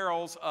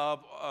 barrels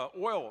of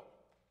oil.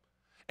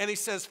 And he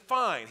says,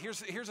 fine, here's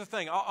the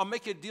thing. I'll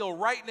make you a deal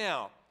right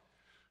now.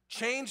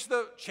 Change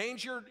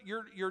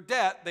your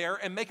debt there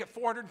and make it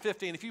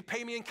 450. And if you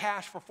pay me in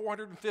cash for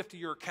 450,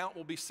 your account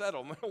will be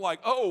settled. And they're like,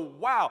 oh,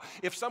 wow.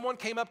 If someone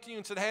came up to you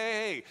and said,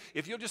 hey,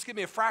 if you'll just give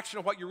me a fraction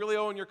of what you really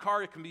owe in your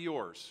car, it can be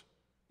yours.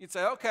 You'd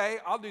say, okay,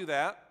 I'll do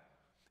that.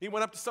 He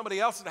went up to somebody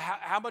else and said,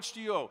 how much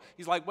do you owe?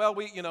 He's like, well,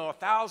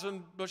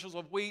 1,000 bushels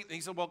of wheat. And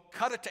he said, well,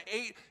 cut it to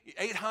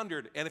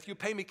 800. And if you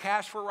pay me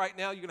cash for it right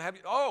now, you're going to have,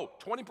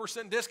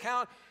 20%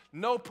 discount?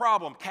 No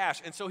problem,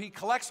 cash. And so he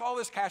collects all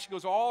this cash. He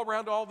goes all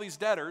around to all these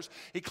debtors.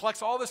 He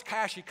collects all this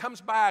cash. He comes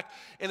back,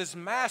 and his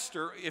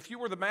master, if you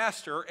were the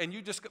master and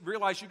you just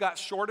realized you got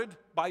shorted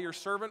by your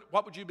servant,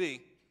 what would you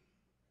be?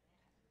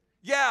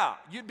 Yeah,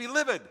 you'd be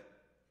livid.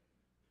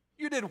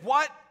 You did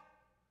what?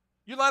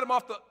 You let him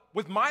off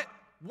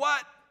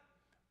what?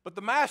 But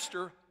the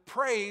master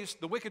praised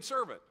the wicked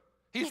servant.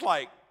 He's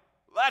like,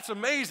 that's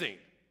amazing.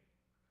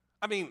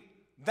 I mean,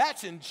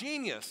 that's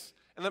ingenious.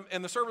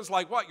 And the servant's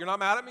like, what, you're not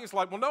mad at me? He's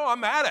like, well, no,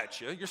 I'm mad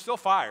at you. You're still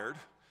fired.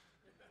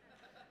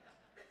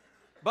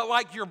 But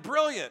like, you're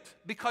brilliant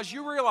because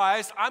you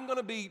realize I'm going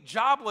to be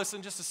jobless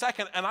in just a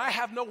second and I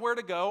have nowhere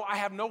to go. I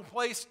have no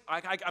place.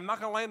 I'm not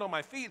going to land on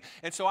my feet.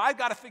 And so I've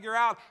got to figure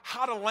out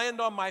how to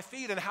land on my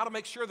feet and how to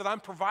make sure that I'm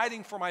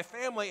providing for my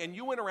family. And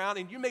you went around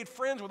and you made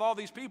friends with all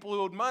these people who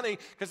owed money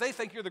because they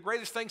think you're the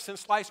greatest thing since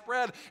sliced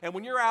bread. And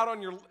when you're out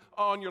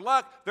on your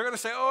luck, they're going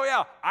to say, oh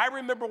yeah, I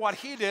remember what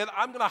he did.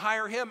 I'm going to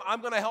hire him. I'm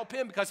going to help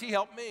him because he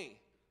helped me.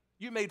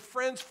 You made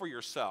friends for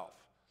yourself.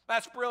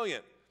 That's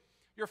brilliant.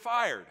 You're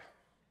fired.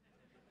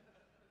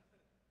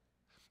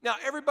 Now,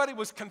 everybody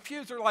was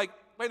confused. They're like,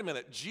 wait a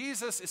minute,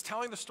 Jesus is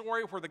telling the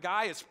story where the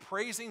guy is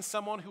praising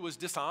someone who was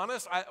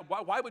dishonest?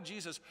 Why would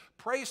Jesus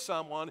praise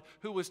someone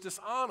who was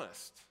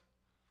dishonest?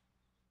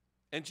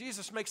 And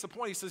Jesus makes the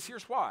point. He says,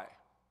 here's why.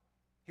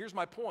 Here's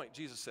my point,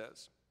 Jesus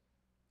says.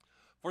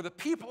 For the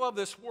people of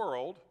this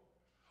world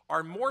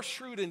are more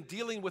shrewd in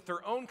dealing with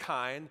their own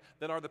kind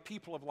than are the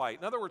people of light.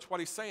 In other words, what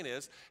he's saying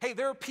is, hey,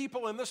 there are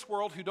people in this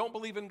world who don't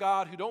believe in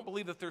God, who don't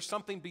believe that there's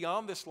something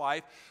beyond this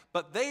life,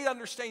 but they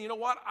understand, you know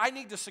what, I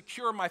need to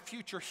secure my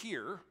future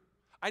here.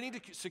 I need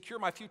to secure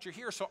my future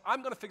here, so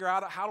I'm going to figure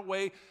out how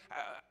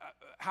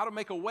to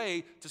make a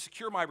way to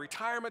secure my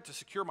retirement, to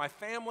secure my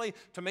family,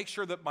 to make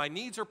sure that my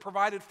needs are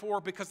provided for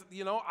because,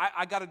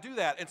 I got to do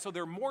that. And so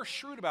they're more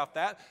shrewd about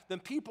that than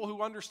people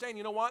who understand,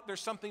 you know what,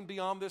 there's something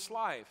beyond this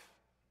life.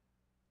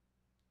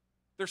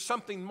 There's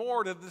something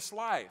more to this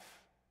life.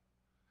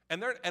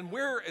 And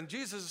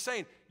Jesus is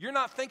saying, you're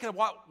not thinking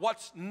about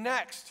what's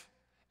next.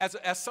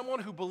 As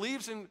someone who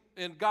believes in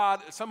God,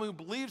 as someone who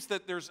believes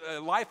that there's a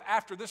life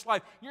after this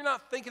life, you're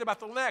not thinking about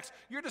the next.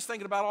 You're just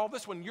thinking about all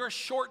this one. You're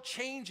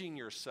shortchanging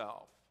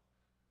yourself.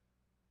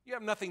 You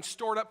have nothing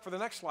stored up for the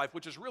next life,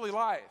 which is really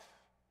life.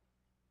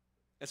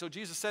 And so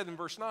Jesus said in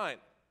verse 9,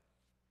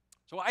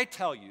 so I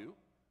tell you,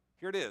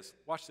 here it is,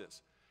 watch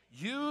this.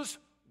 Use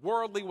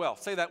worldly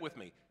wealth. Say that with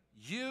me.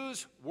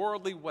 Use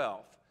worldly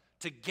wealth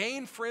to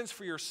gain friends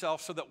for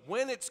yourself so that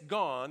when it's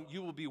gone,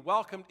 you will be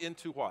welcomed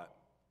into what?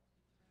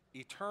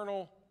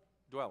 Eternal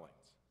dwellings.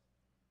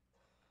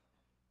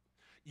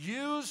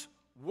 Use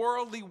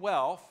worldly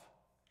wealth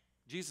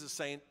Jesus is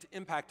saying to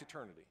impact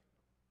eternity.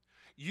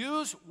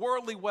 Use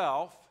worldly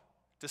wealth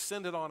to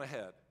send it on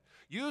ahead.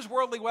 Use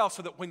worldly wealth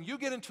so that when you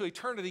get into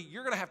eternity,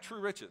 you're going to have true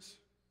riches.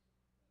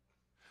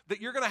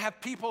 That you're going to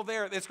have people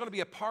there, it's going to be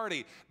a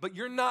party, but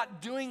you're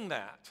not doing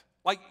that.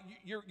 Like,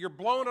 you're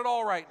blowing it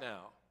all right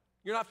now.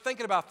 You're not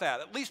thinking about that.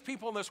 At least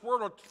people in this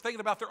world are thinking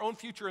about their own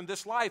future in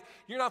this life.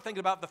 You're not thinking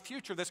about the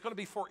future that's going to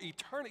be for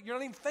eternity. You're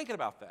not even thinking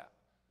about that.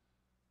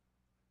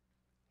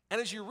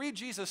 And as you read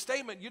Jesus'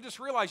 statement, you just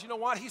realize, you know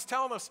what? He's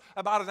telling us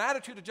about an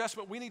attitude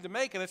adjustment we need to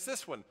make, and it's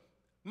this one.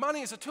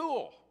 Money is a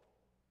tool.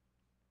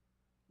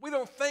 We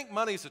don't think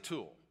money is a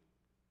tool.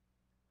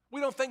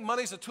 We don't think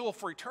money is a tool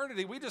for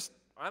eternity.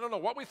 I don't know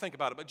what we think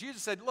about it, but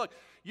Jesus said, look,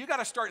 you got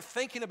to start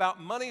thinking about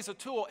money as a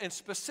tool, and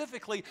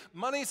specifically,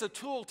 money is a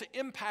tool to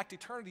impact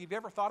eternity. Have you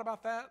ever thought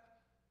about that?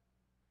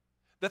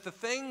 That the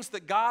things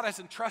that God has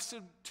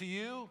entrusted to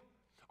you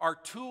are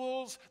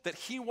tools that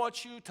He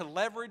wants you to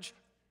leverage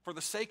for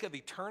the sake of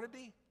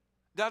eternity,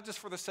 not just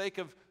for the sake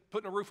of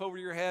putting a roof over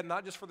your head,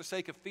 not just for the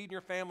sake of feeding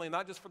your family,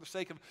 not just for the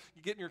sake of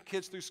getting your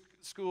kids through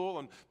school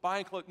and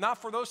buying clothes.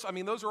 Not for those,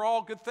 those are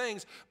all good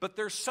things, but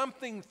there's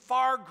something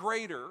far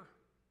greater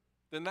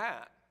than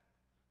that.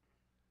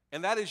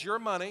 And that is your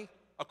money,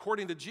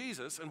 according to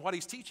Jesus, and what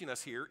He's teaching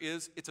us here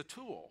is it's a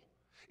tool.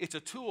 It's a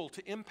tool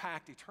to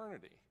impact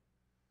eternity.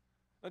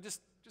 Now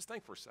just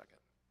think for a second.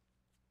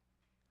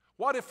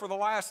 What if for the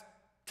last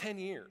 10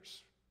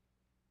 years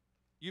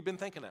you've been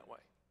thinking that way?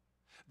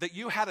 That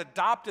you had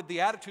adopted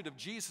the attitude of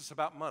Jesus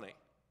about money.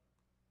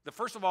 That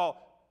first of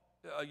all,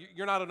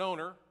 you're not an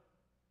owner,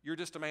 you're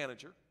just a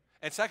manager.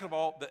 And second of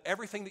all, that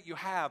everything that you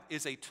have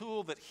is a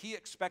tool that He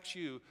expects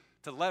you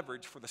to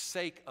leverage for the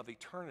sake of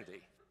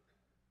eternity.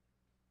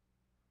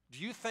 Do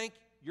you think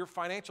your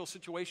financial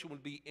situation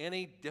would be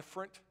any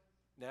different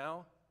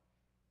now?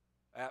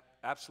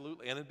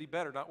 Absolutely. And it'd be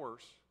better, not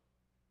worse.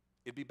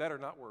 It'd be better,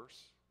 not worse.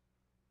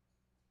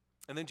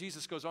 And then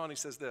Jesus goes on, He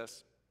says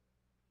this.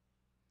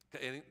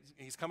 And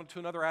He's coming to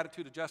another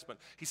attitude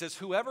adjustment. He says,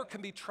 whoever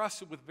can be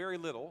trusted with very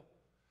little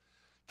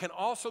can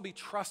also be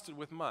trusted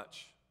with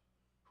much.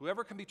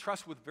 Whoever can be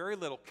trusted with very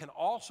little can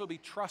also be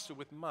trusted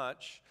with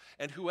much.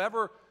 And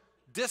whoever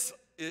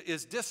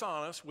is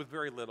dishonest with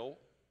very little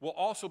will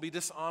also be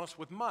dishonest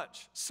with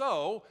much.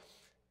 So,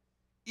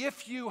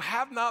 if you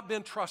have not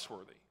been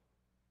trustworthy,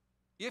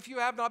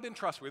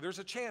 there's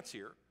a chance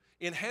here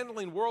in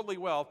handling worldly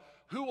wealth,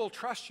 who will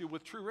trust you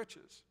with true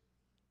riches?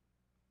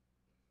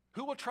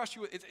 Who will trust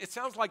you? It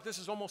sounds like this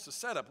is almost a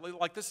setup,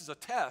 like this is a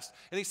test.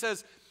 And He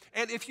says,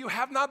 and if you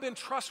have not been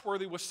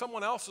trustworthy with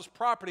someone else's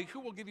property,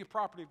 who will give you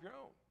property of your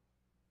own?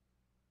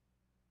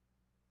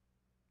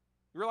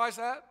 You realize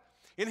that?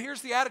 And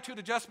here's the attitude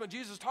adjustment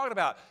Jesus is talking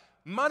about.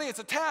 Money is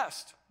a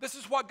test. This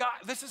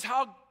is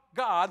how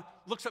God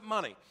looks at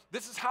money.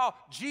 This is how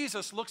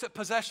Jesus looks at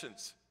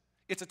possessions.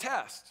 It's a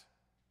test.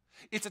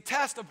 It's a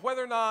test of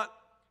whether or not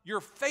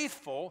you're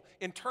faithful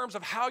in terms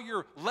of how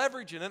you're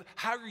leveraging it,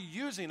 how you're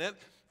using it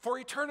for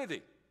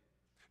eternity.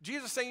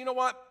 Jesus is saying, you know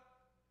what?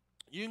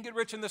 You can get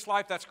rich in this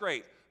life, that's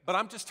great. But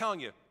I'm just telling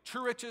you,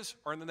 true riches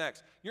are in the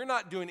next. You're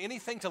not doing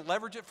anything to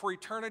leverage it for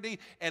eternity,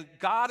 and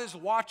God is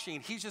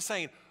watching. He's just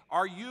saying,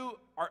 are you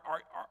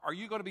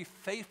going to be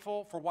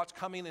faithful for what's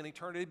coming in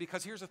eternity?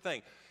 Because here's the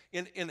thing.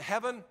 In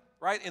heaven,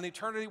 right, in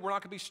eternity, we're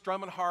not going to be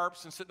strumming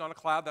harps and sitting on a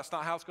cloud. That's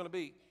not how it's going to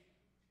be.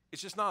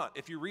 It's just not.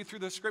 If you read through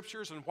the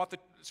Scriptures and what the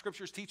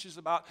Scriptures teaches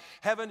about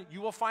heaven, you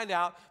will find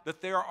out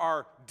that there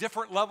are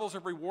different levels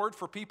of reward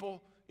for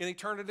people in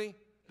eternity,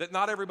 that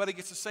not everybody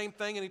gets the same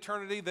thing in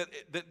eternity, that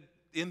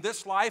in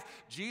this life,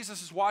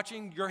 Jesus is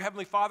watching, your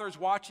Heavenly Father is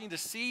watching to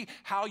see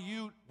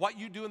what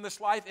you do in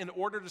this life in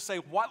order to say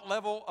what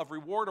level of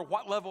reward or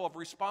what level of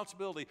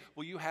responsibility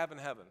will you have in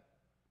heaven.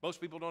 Most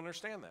people don't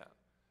understand that.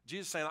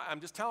 Jesus is saying,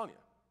 I'm just telling you.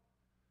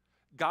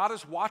 God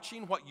is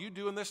watching what you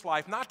do in this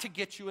life, not to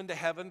get you into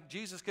heaven.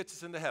 Jesus gets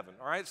us into heaven,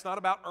 all right? It's not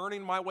about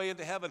earning my way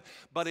into heaven,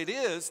 but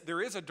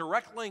there is a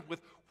direct link with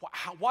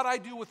what I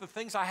do with the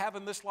things I have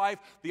in this life,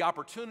 the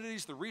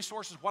opportunities, the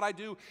resources, what I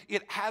do.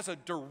 It has a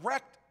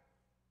direct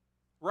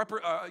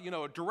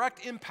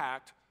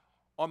impact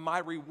on my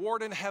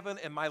reward in heaven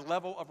and my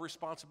level of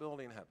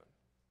responsibility in heaven.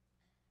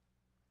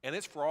 And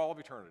it's for all of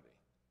eternity.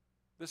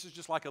 This is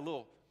just like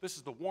this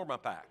is the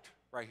warm-up act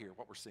right here,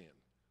 what we're seeing.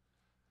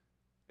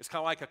 It's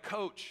kind of like a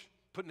coach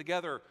putting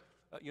together,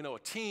 a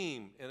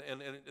team,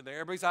 and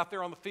everybody's out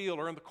there on the field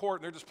or in the court,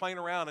 and they're just playing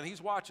around, and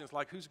he's watching. It's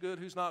like, who's good,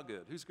 who's not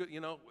good? Who's good,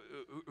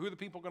 who are the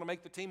people going to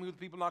make the team, who are the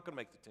people not going to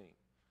make the team?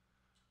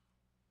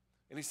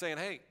 And he's saying,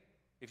 hey,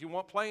 if you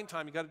want playing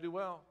time, you got to do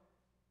well.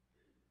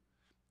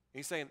 And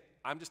he's saying,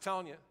 I'm just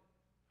telling you,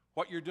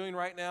 what you're doing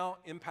right now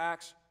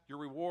impacts your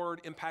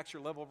reward, impacts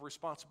your level of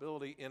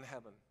responsibility in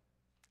heaven.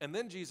 And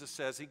then Jesus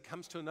says, he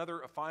comes to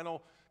a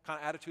final kind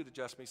of attitude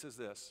adjustment. He says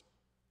this.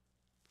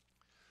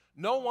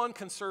 No one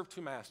can serve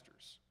two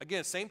masters.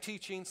 Again, same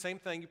teaching, same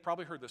thing. You've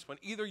probably heard this one.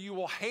 Either you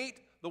will hate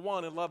the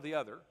one and love the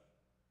other,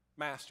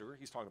 master,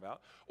 he's talking about,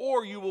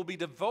 or you will be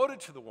devoted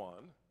to the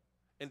one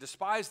and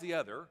despise the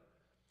other.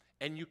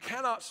 And you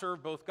cannot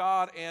serve both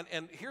God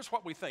and here's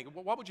what we think.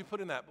 What would you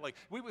put in that? Like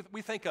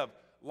we think of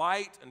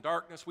light and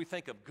darkness. We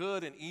think of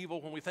good and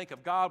evil. When we think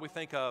of God, we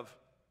think of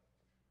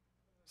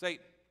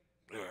Satan.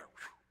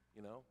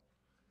 You know?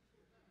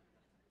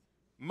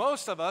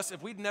 Most of us,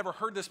 if we'd never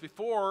heard this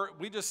before,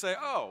 we just say,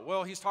 oh,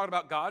 well, he's talking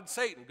about God,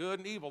 Satan, good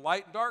and evil,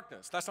 light and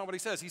darkness. That's not what he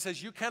says. He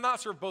says you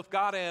cannot serve both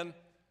God and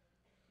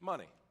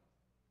money.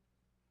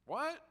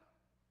 What?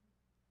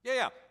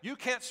 Yeah. You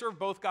can't serve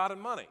both God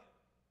and money.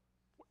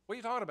 What are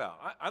you talking about?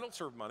 I don't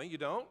serve money. You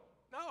don't?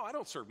 No, I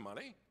don't serve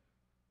money.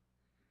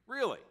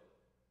 Really?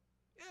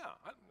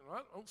 Yeah,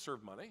 I don't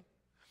serve money.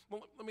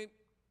 Well, let me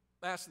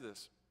ask you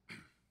this.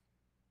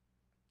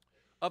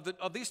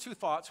 Of these two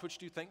thoughts, which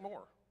do you think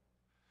more?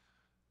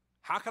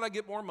 How can I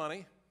get more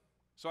money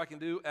so I can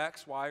do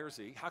X, Y, or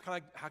Z? How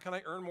can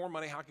I earn more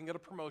money? How can I get a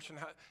promotion?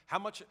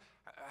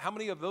 How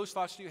many of those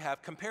thoughts do you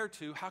have compared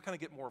to how can I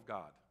get more of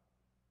God?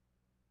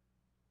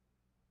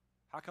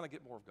 How can I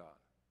get more of God?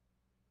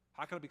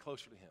 How can I be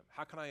closer to him?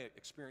 How can I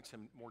experience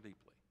him more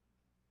deeply?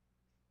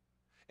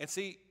 And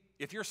see,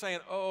 if you're saying,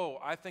 oh,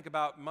 I think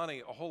about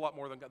money a whole lot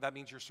more than God, that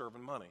means you're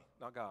serving money,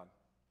 not God.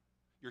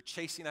 You're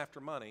chasing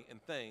after money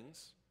and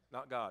things,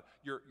 not God.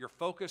 Your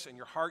focus and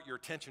your heart, your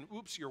attention,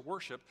 your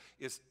worship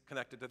is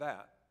connected to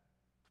that,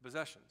 to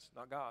possessions,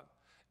 not God.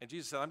 And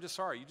Jesus said, I'm just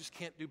sorry, you just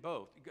can't do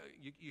both.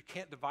 You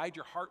can't divide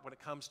your heart when it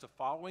comes to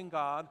following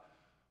God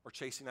or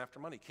chasing after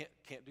money.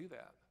 Can't do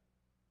that.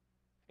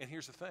 And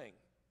here's the thing.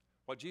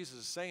 What Jesus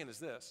is saying is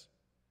this.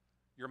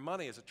 Your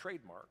money is a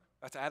trademark.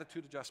 That's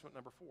attitude adjustment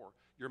number 4.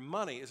 Your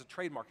money is a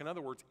trademark. In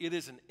other words, it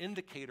is an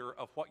indicator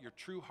of what your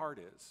true heart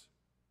is.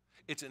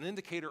 It's an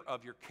indicator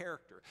of your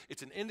character.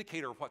 It's an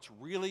indicator of what's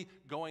really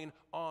going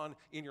on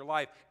in your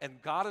life.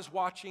 And God is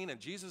watching, and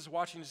Jesus is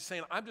watching, and he's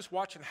saying, I'm just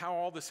watching how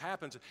all this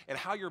happens and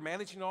how you're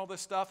managing all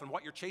this stuff and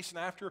what you're chasing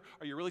after.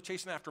 Are you really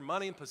chasing after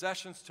money and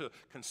possessions to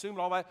consume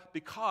all that?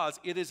 Because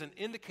it is an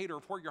indicator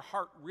of where your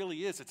heart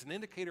really is. It's an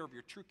indicator of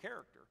your true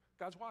character.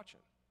 God's watching.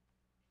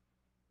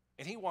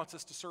 And he wants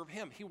us to serve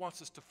him. He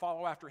wants us to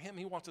follow after him.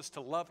 He wants us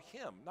to love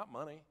him, not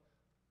money.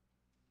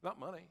 Not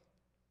money.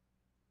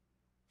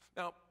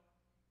 Now,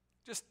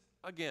 just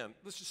again,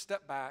 let's just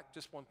step back,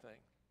 just one thing.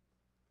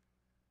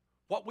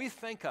 What we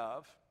think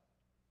of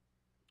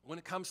when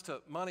it comes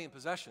to money and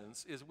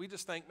possessions is we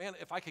just think, man,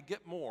 if I could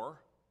get more,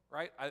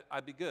 right,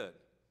 I'd be good.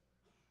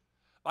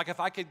 Like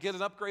if I could get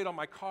an upgrade on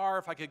my car,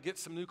 if I could get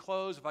some new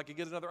clothes, if I could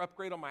get another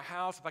upgrade on my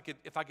house,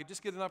 if I could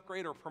just get an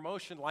upgrade or a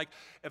promotion, like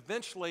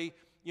eventually,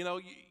 you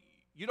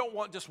don't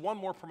want just one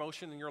more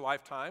promotion in your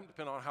lifetime,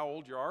 depending on how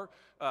old you are.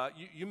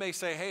 You may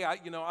say, hey,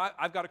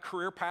 I've got a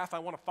career path I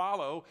want to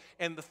follow.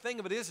 And the thing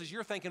of it is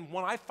you're thinking,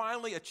 when I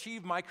finally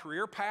achieve my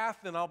career path,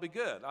 then I'll be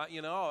good.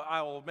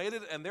 I will have made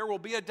it, and there will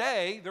be a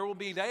day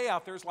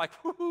out there, it's like,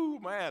 whoo,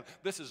 man,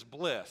 this is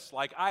bliss.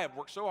 Like I have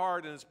worked so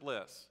hard and it's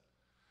bliss.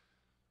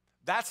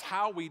 That's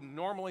how we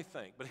normally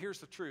think. But here's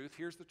the truth,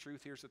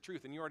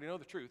 and you already know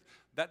the truth.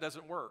 That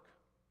doesn't work.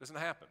 Doesn't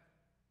happen.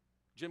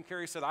 Jim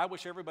Carrey said, I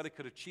wish everybody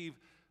could achieve,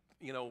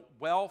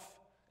 wealth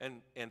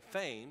and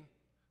fame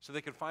so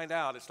they could find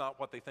out it's not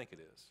what they think it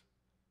is.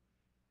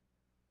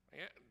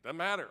 Yeah, doesn't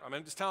matter.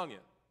 I'm just telling you.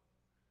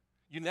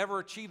 You never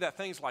achieve that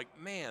thing. It's like,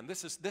 man,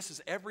 this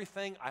is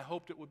everything I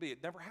hoped it would be.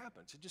 It never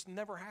happens. It just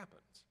never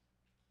happens.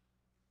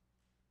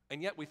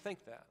 And yet we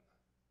think that.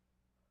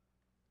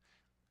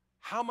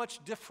 How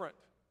much different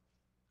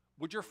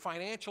would your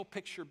financial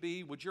picture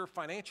be? Would your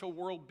financial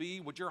world be?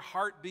 Would your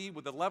heart be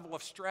with the level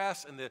of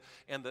stress and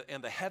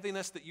the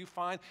heaviness that you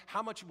find?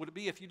 How much would it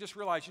be if you just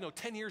realized,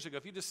 10 years ago,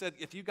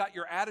 if you got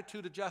your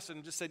attitude adjusted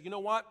and just said, you know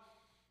what?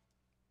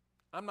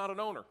 I'm not an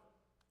owner.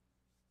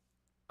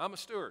 I'm a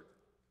steward.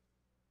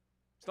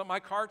 It's not my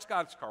car, it's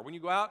God's car. When you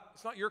go out,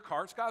 it's not your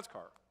car, it's God's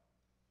car.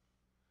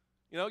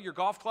 Your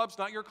golf club's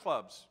not your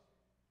clubs.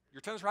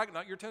 Your tennis racket,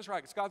 not your tennis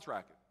racket, it's God's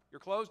racket. Your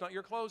clothes, not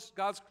your clothes,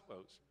 God's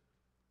clothes.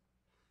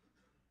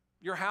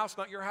 Your house,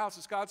 not your house,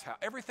 it's God's house.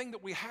 Everything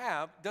that we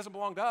have doesn't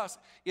belong to us.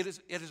 It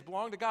has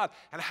belonged to God.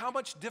 And how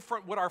much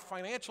different would our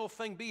financial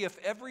thing be if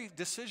every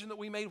decision that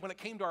we made when it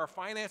came to our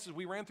finances,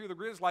 we ran through the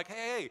grid, like,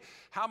 hey,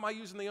 how am I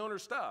using the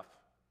owner's stuff?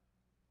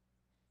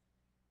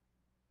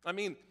 I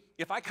mean,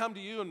 if I come to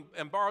you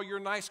and borrow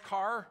your nice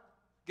car,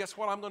 guess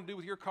what I'm going to do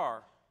with your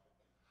car?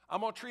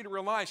 I'm going to treat it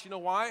real nice. You know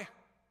why?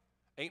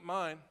 Ain't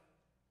mine.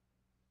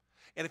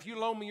 And if you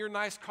loan me your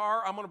nice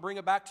car, I'm going to bring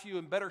it back to you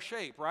in better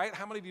shape, right?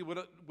 How many of you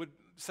would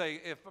say,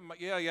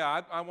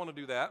 I want to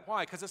do that?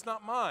 Why? Because it's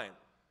not mine.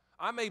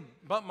 I may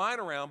bump mine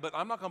around, but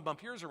I'm not going to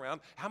bump yours around.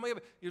 How many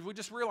of you would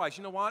just realize,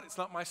 you know what? It's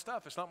not my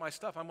stuff. It's not my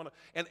stuff.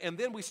 And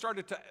then we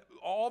started to,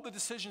 all the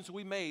decisions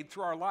we made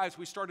through our lives,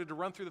 we started to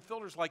run through the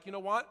filters like, you know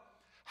what?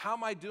 How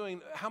am I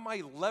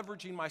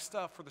leveraging my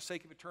stuff for the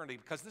sake of eternity?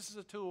 Because this is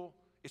a tool.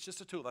 It's just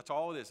a tool. That's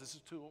all it is. This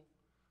is a tool.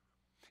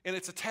 And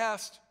it's a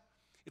test.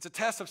 It's a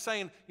test of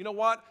saying, you know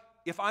what?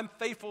 If I'm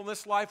faithful in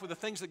this life with the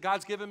things that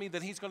God's given me,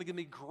 then he's going to give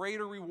me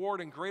greater reward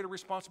and greater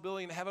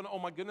responsibility in heaven. Oh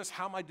my goodness,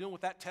 how am I doing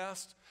with that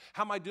test?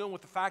 How am I doing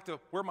with the fact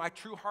of where my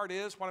true heart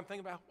is, what I'm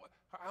thinking about?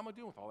 How am I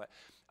doing with all that?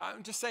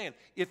 I'm just saying,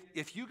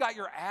 if you got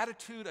your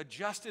attitude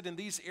adjusted in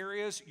these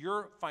areas,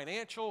 your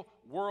financial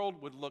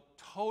world would look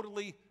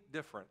totally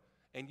different.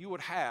 And you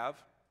would have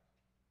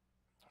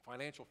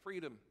financial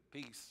freedom,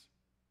 peace.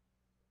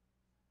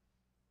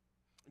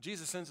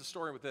 Jesus ends the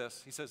story with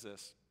this. He says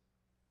this.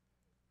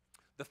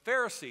 The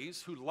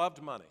Pharisees who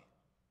loved money,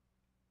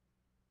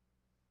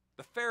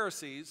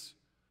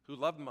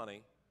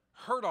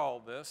 heard all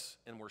this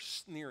and were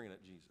sneering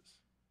at Jesus.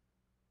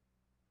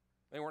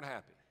 They weren't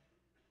happy.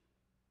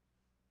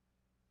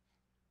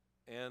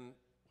 And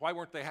why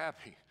weren't they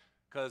happy?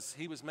 Because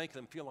he was making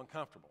them feel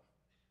uncomfortable.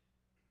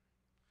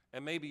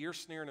 And maybe you're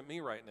sneering at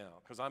me right now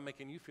because I'm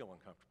making you feel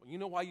uncomfortable. You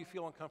know why you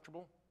feel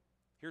uncomfortable?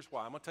 Here's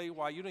why. I'm going to tell you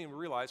why. You don't even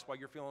realize why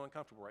you're feeling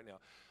uncomfortable right now.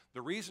 The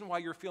reason why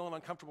you're feeling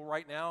uncomfortable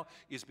right now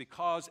is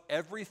because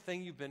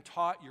everything you've been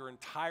taught your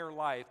entire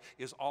life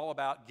is all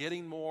about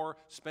getting more,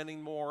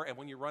 spending more, and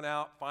when you run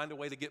out, find a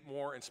way to get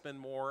more and spend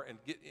more. And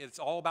it's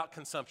all about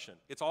consumption.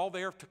 It's all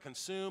there to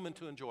consume and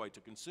to enjoy, to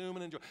consume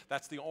and enjoy.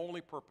 That's the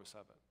only purpose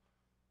of it.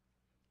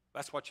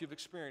 That's what you've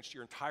experienced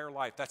your entire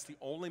life. That's the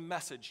only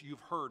message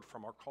you've heard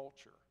from our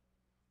culture.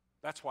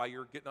 That's why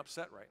you're getting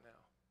upset right now.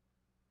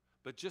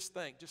 But just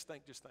think.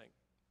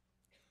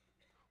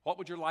 What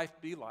would your life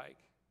be like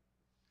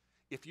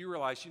if you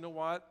realize, you know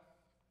what?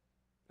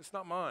 It's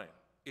not mine.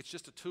 It's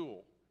just a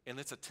tool, and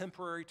it's a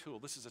temporary tool.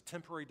 This is a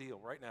temporary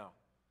deal right now.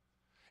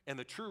 And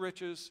the true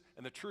riches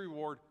and the true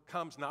reward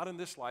comes not in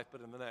this life,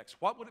 but in the next.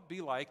 What would it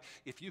be like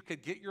if you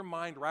could get your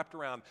mind wrapped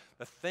around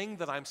the thing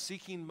that I'm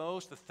seeking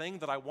most, the thing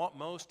that I want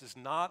most does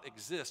not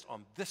exist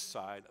on this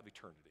side of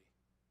eternity?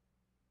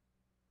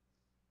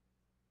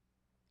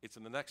 It's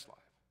in the next life.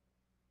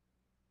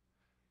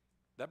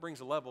 That brings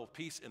a level of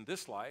peace in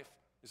this life.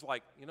 It's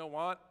like, you know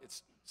what?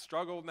 It's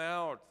struggle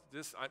now, or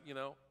this,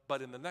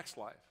 but in the next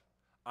life,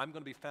 I'm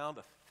going to be found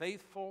a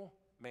faithful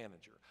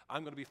manager.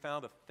 I'm going to be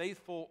found a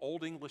faithful,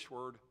 Old English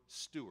word,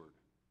 steward.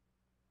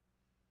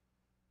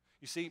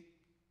 You see,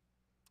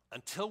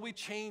 until we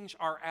change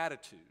our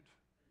attitude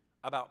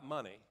about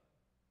money,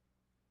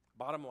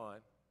 bottom line,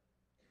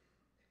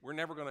 we're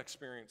never going to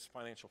experience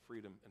financial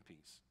freedom and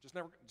peace. Just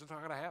not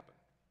going to happen.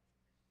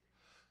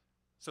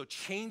 So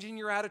changing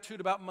your attitude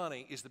about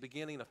money is the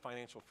beginning of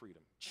financial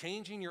freedom.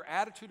 Changing your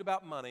attitude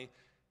about money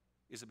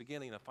is the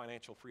beginning of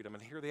financial freedom.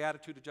 And here are the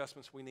attitude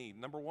adjustments we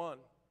need. Number one,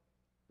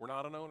 we're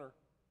not an owner,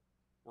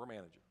 we're a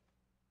manager.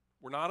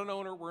 We're not an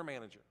owner, we're a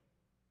manager.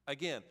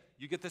 Again,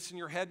 you get this in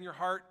your head and your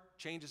heart,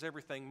 changes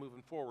everything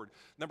moving forward.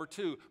 Number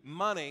two,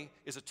 money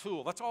is a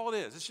tool. That's all it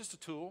is. It's just a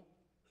tool.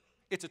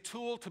 It's a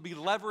tool to be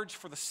leveraged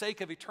for the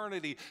sake of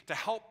eternity, to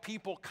help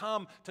people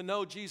come to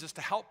know Jesus,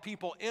 to help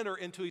people enter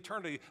into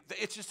eternity.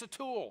 It's just a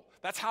tool.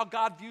 That's how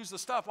God views the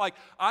stuff. Like,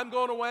 I'm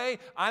going away,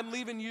 I'm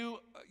leaving you,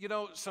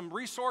 some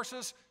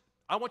resources.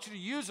 I want you to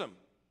use them.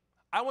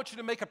 I want you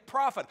to make a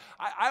profit.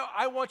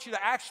 I want you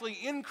to actually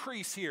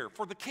increase here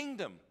for the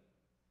kingdom.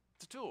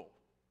 It's a tool.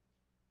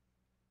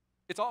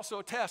 It's also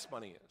a test,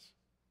 money is.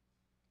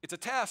 It's a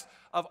test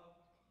of,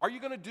 are you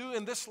going to do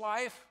in this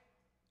life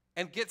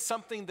and get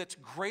something that's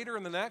greater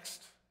in the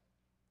next?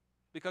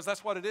 Because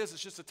that's what it is.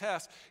 It's just a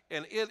test.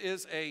 And it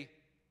is a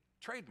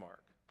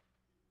trademark.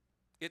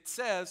 It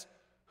says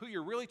who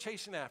you're really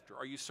chasing after.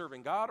 Are you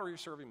serving God or are you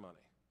serving money?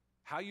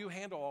 How you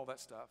handle all that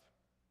stuff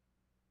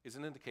is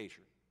an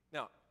indication.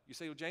 Now, you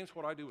say, well, James,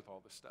 what do I do with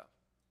all this stuff?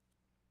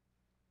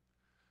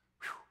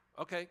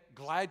 Whew. Okay,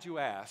 glad you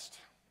asked.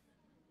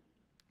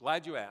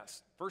 Glad you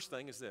asked. First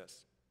thing is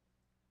this.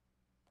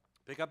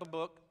 Pick up a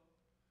book,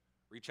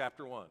 read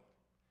chapter 1.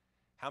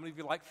 How many of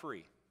you like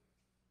free?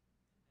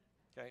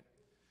 Okay.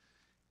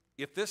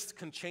 If this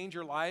can change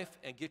your life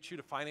and get you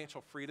to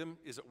financial freedom,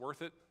 is it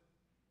worth it?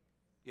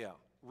 Yeah.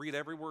 Read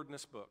every word in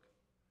this book.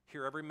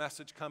 Hear every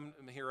message, come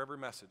and hear every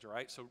message, all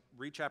right? So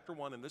read chapter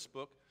 1 in this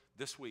book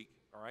this week,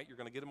 all right? You're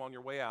going to get them on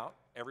your way out.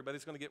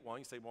 Everybody's going to get one.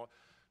 You say, well,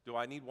 do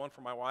I need one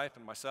for my wife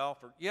and myself?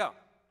 Or yeah,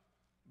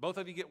 both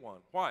of you get one.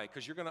 Why?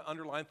 Because you're going to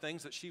underline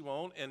things that she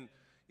won't, and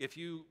if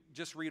you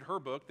just read her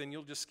book, then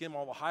you'll just skim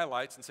all the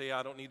highlights and say, yeah,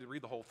 I don't need to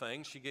read the whole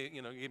thing. She gave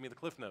me the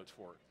Cliff Notes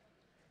for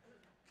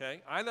it.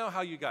 Okay? I know how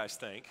you guys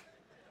think.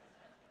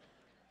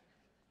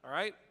 All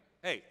right?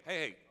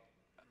 Hey.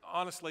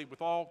 Honestly,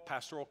 with all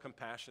pastoral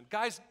compassion,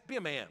 guys, be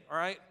a man, all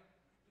right?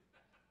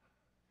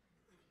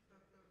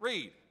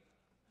 Read.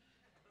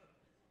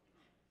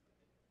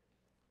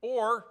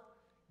 Or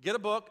get a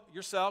book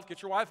yourself,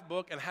 get your wife a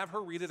book, and have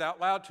her read it out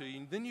loud to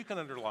you, and then you can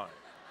underline.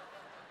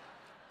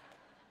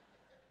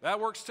 That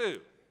works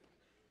too,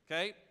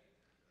 okay?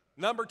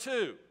 Number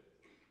 2,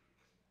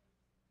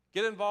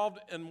 get involved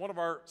in one of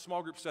our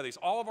small group studies.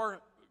 All of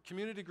our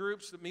community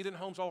groups that meet in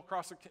homes all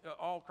across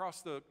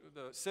the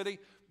city.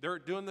 They're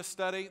doing this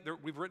study.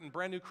 We've written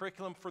brand new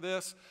curriculum for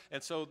this,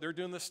 and so they're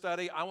doing this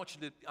study. I want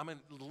you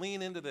to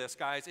lean into this,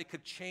 guys. It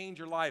could change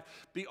your life.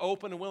 Be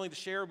open and willing to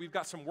share. We've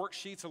got some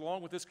worksheets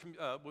along with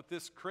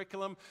this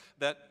curriculum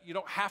that you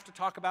don't have to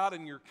talk about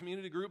in your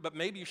community group, but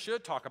maybe you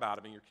should talk about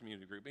them in your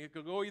community group. It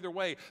could go either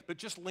way, but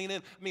just lean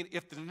in. I mean,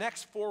 if the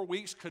next 4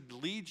 weeks could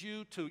lead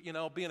you to,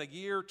 being a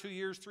year, 2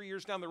 years, 3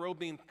 years down the road,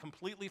 being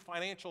completely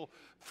financial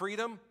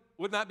freedom,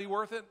 wouldn't that be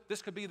worth it?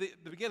 This could be the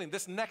beginning.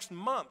 This next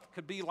month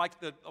could be like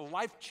a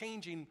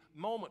life-changing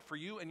moment for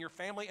you and your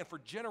family and for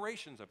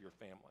generations of your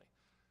family.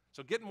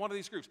 So get in one of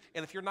these groups.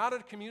 And if you're not in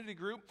a community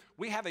group,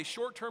 we have a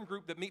short-term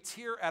group that meets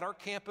here at our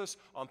campus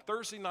on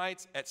Thursday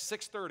nights at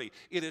 6:30.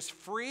 It is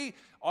free.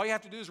 All you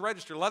have to do is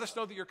register. Let us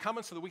know that you're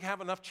coming so that we have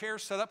enough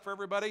chairs set up for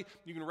everybody.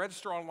 You can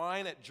register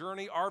online at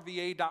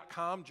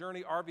journeyrva.com,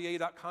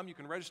 journeyrva.com. You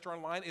can register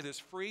online. It is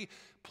free.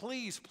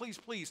 Please, please,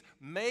 please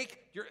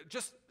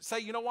just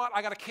say, you know what,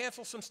 I got to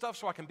cancel some stuff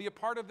so I can be a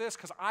part of this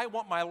because I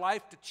want my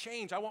life to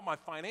change. I want my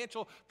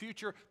financial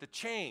future to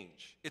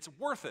change. It's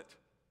worth it.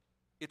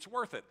 It's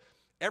worth it.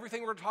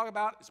 Everything we're going to talk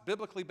about is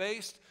biblically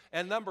based.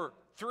 And number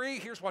 3,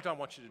 here's what I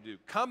want you to do.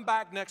 Come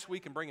back next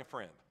week and bring a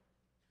friend.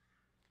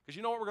 Because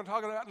you know what we're going to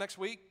talk about next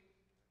week?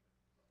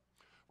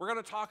 We're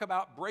going to talk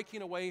about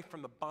breaking away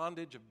from the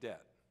bondage of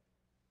debt.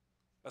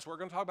 That's what we're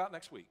going to talk about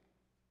next week.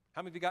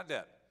 How many of you got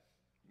debt?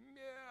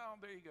 Yeah,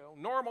 there you go.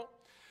 Normal.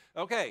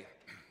 Okay,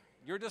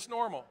 you're just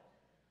normal.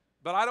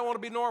 But I don't want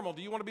to be normal.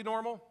 Do you want to be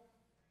normal?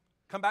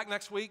 Come back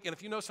next week, and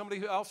if you know somebody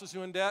who else is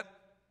in debt,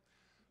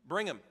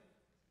 bring them.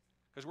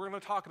 Because we're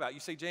going to talk about it. You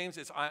say, James,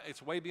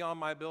 it's way beyond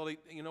my ability.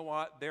 You know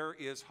what? There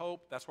is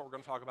hope. That's what we're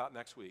going to talk about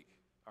next week.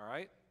 All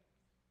right?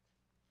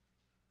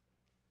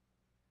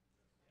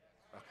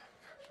 Okay.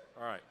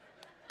 All right.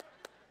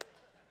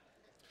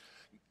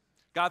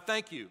 God,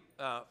 thank you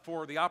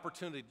for the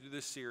opportunity to do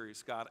this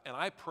series, God. And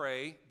I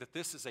pray that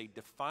this is a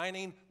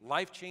defining,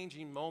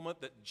 life-changing moment,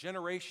 that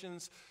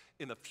generations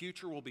in the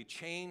future will be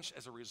changed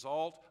as a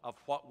result of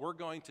what we're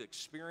going to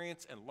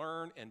experience and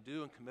learn and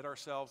do and commit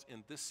ourselves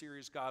in this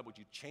series. God, would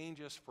you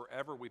change us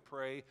forever, we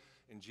pray,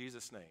 in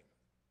Jesus' name.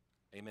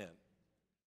 Amen.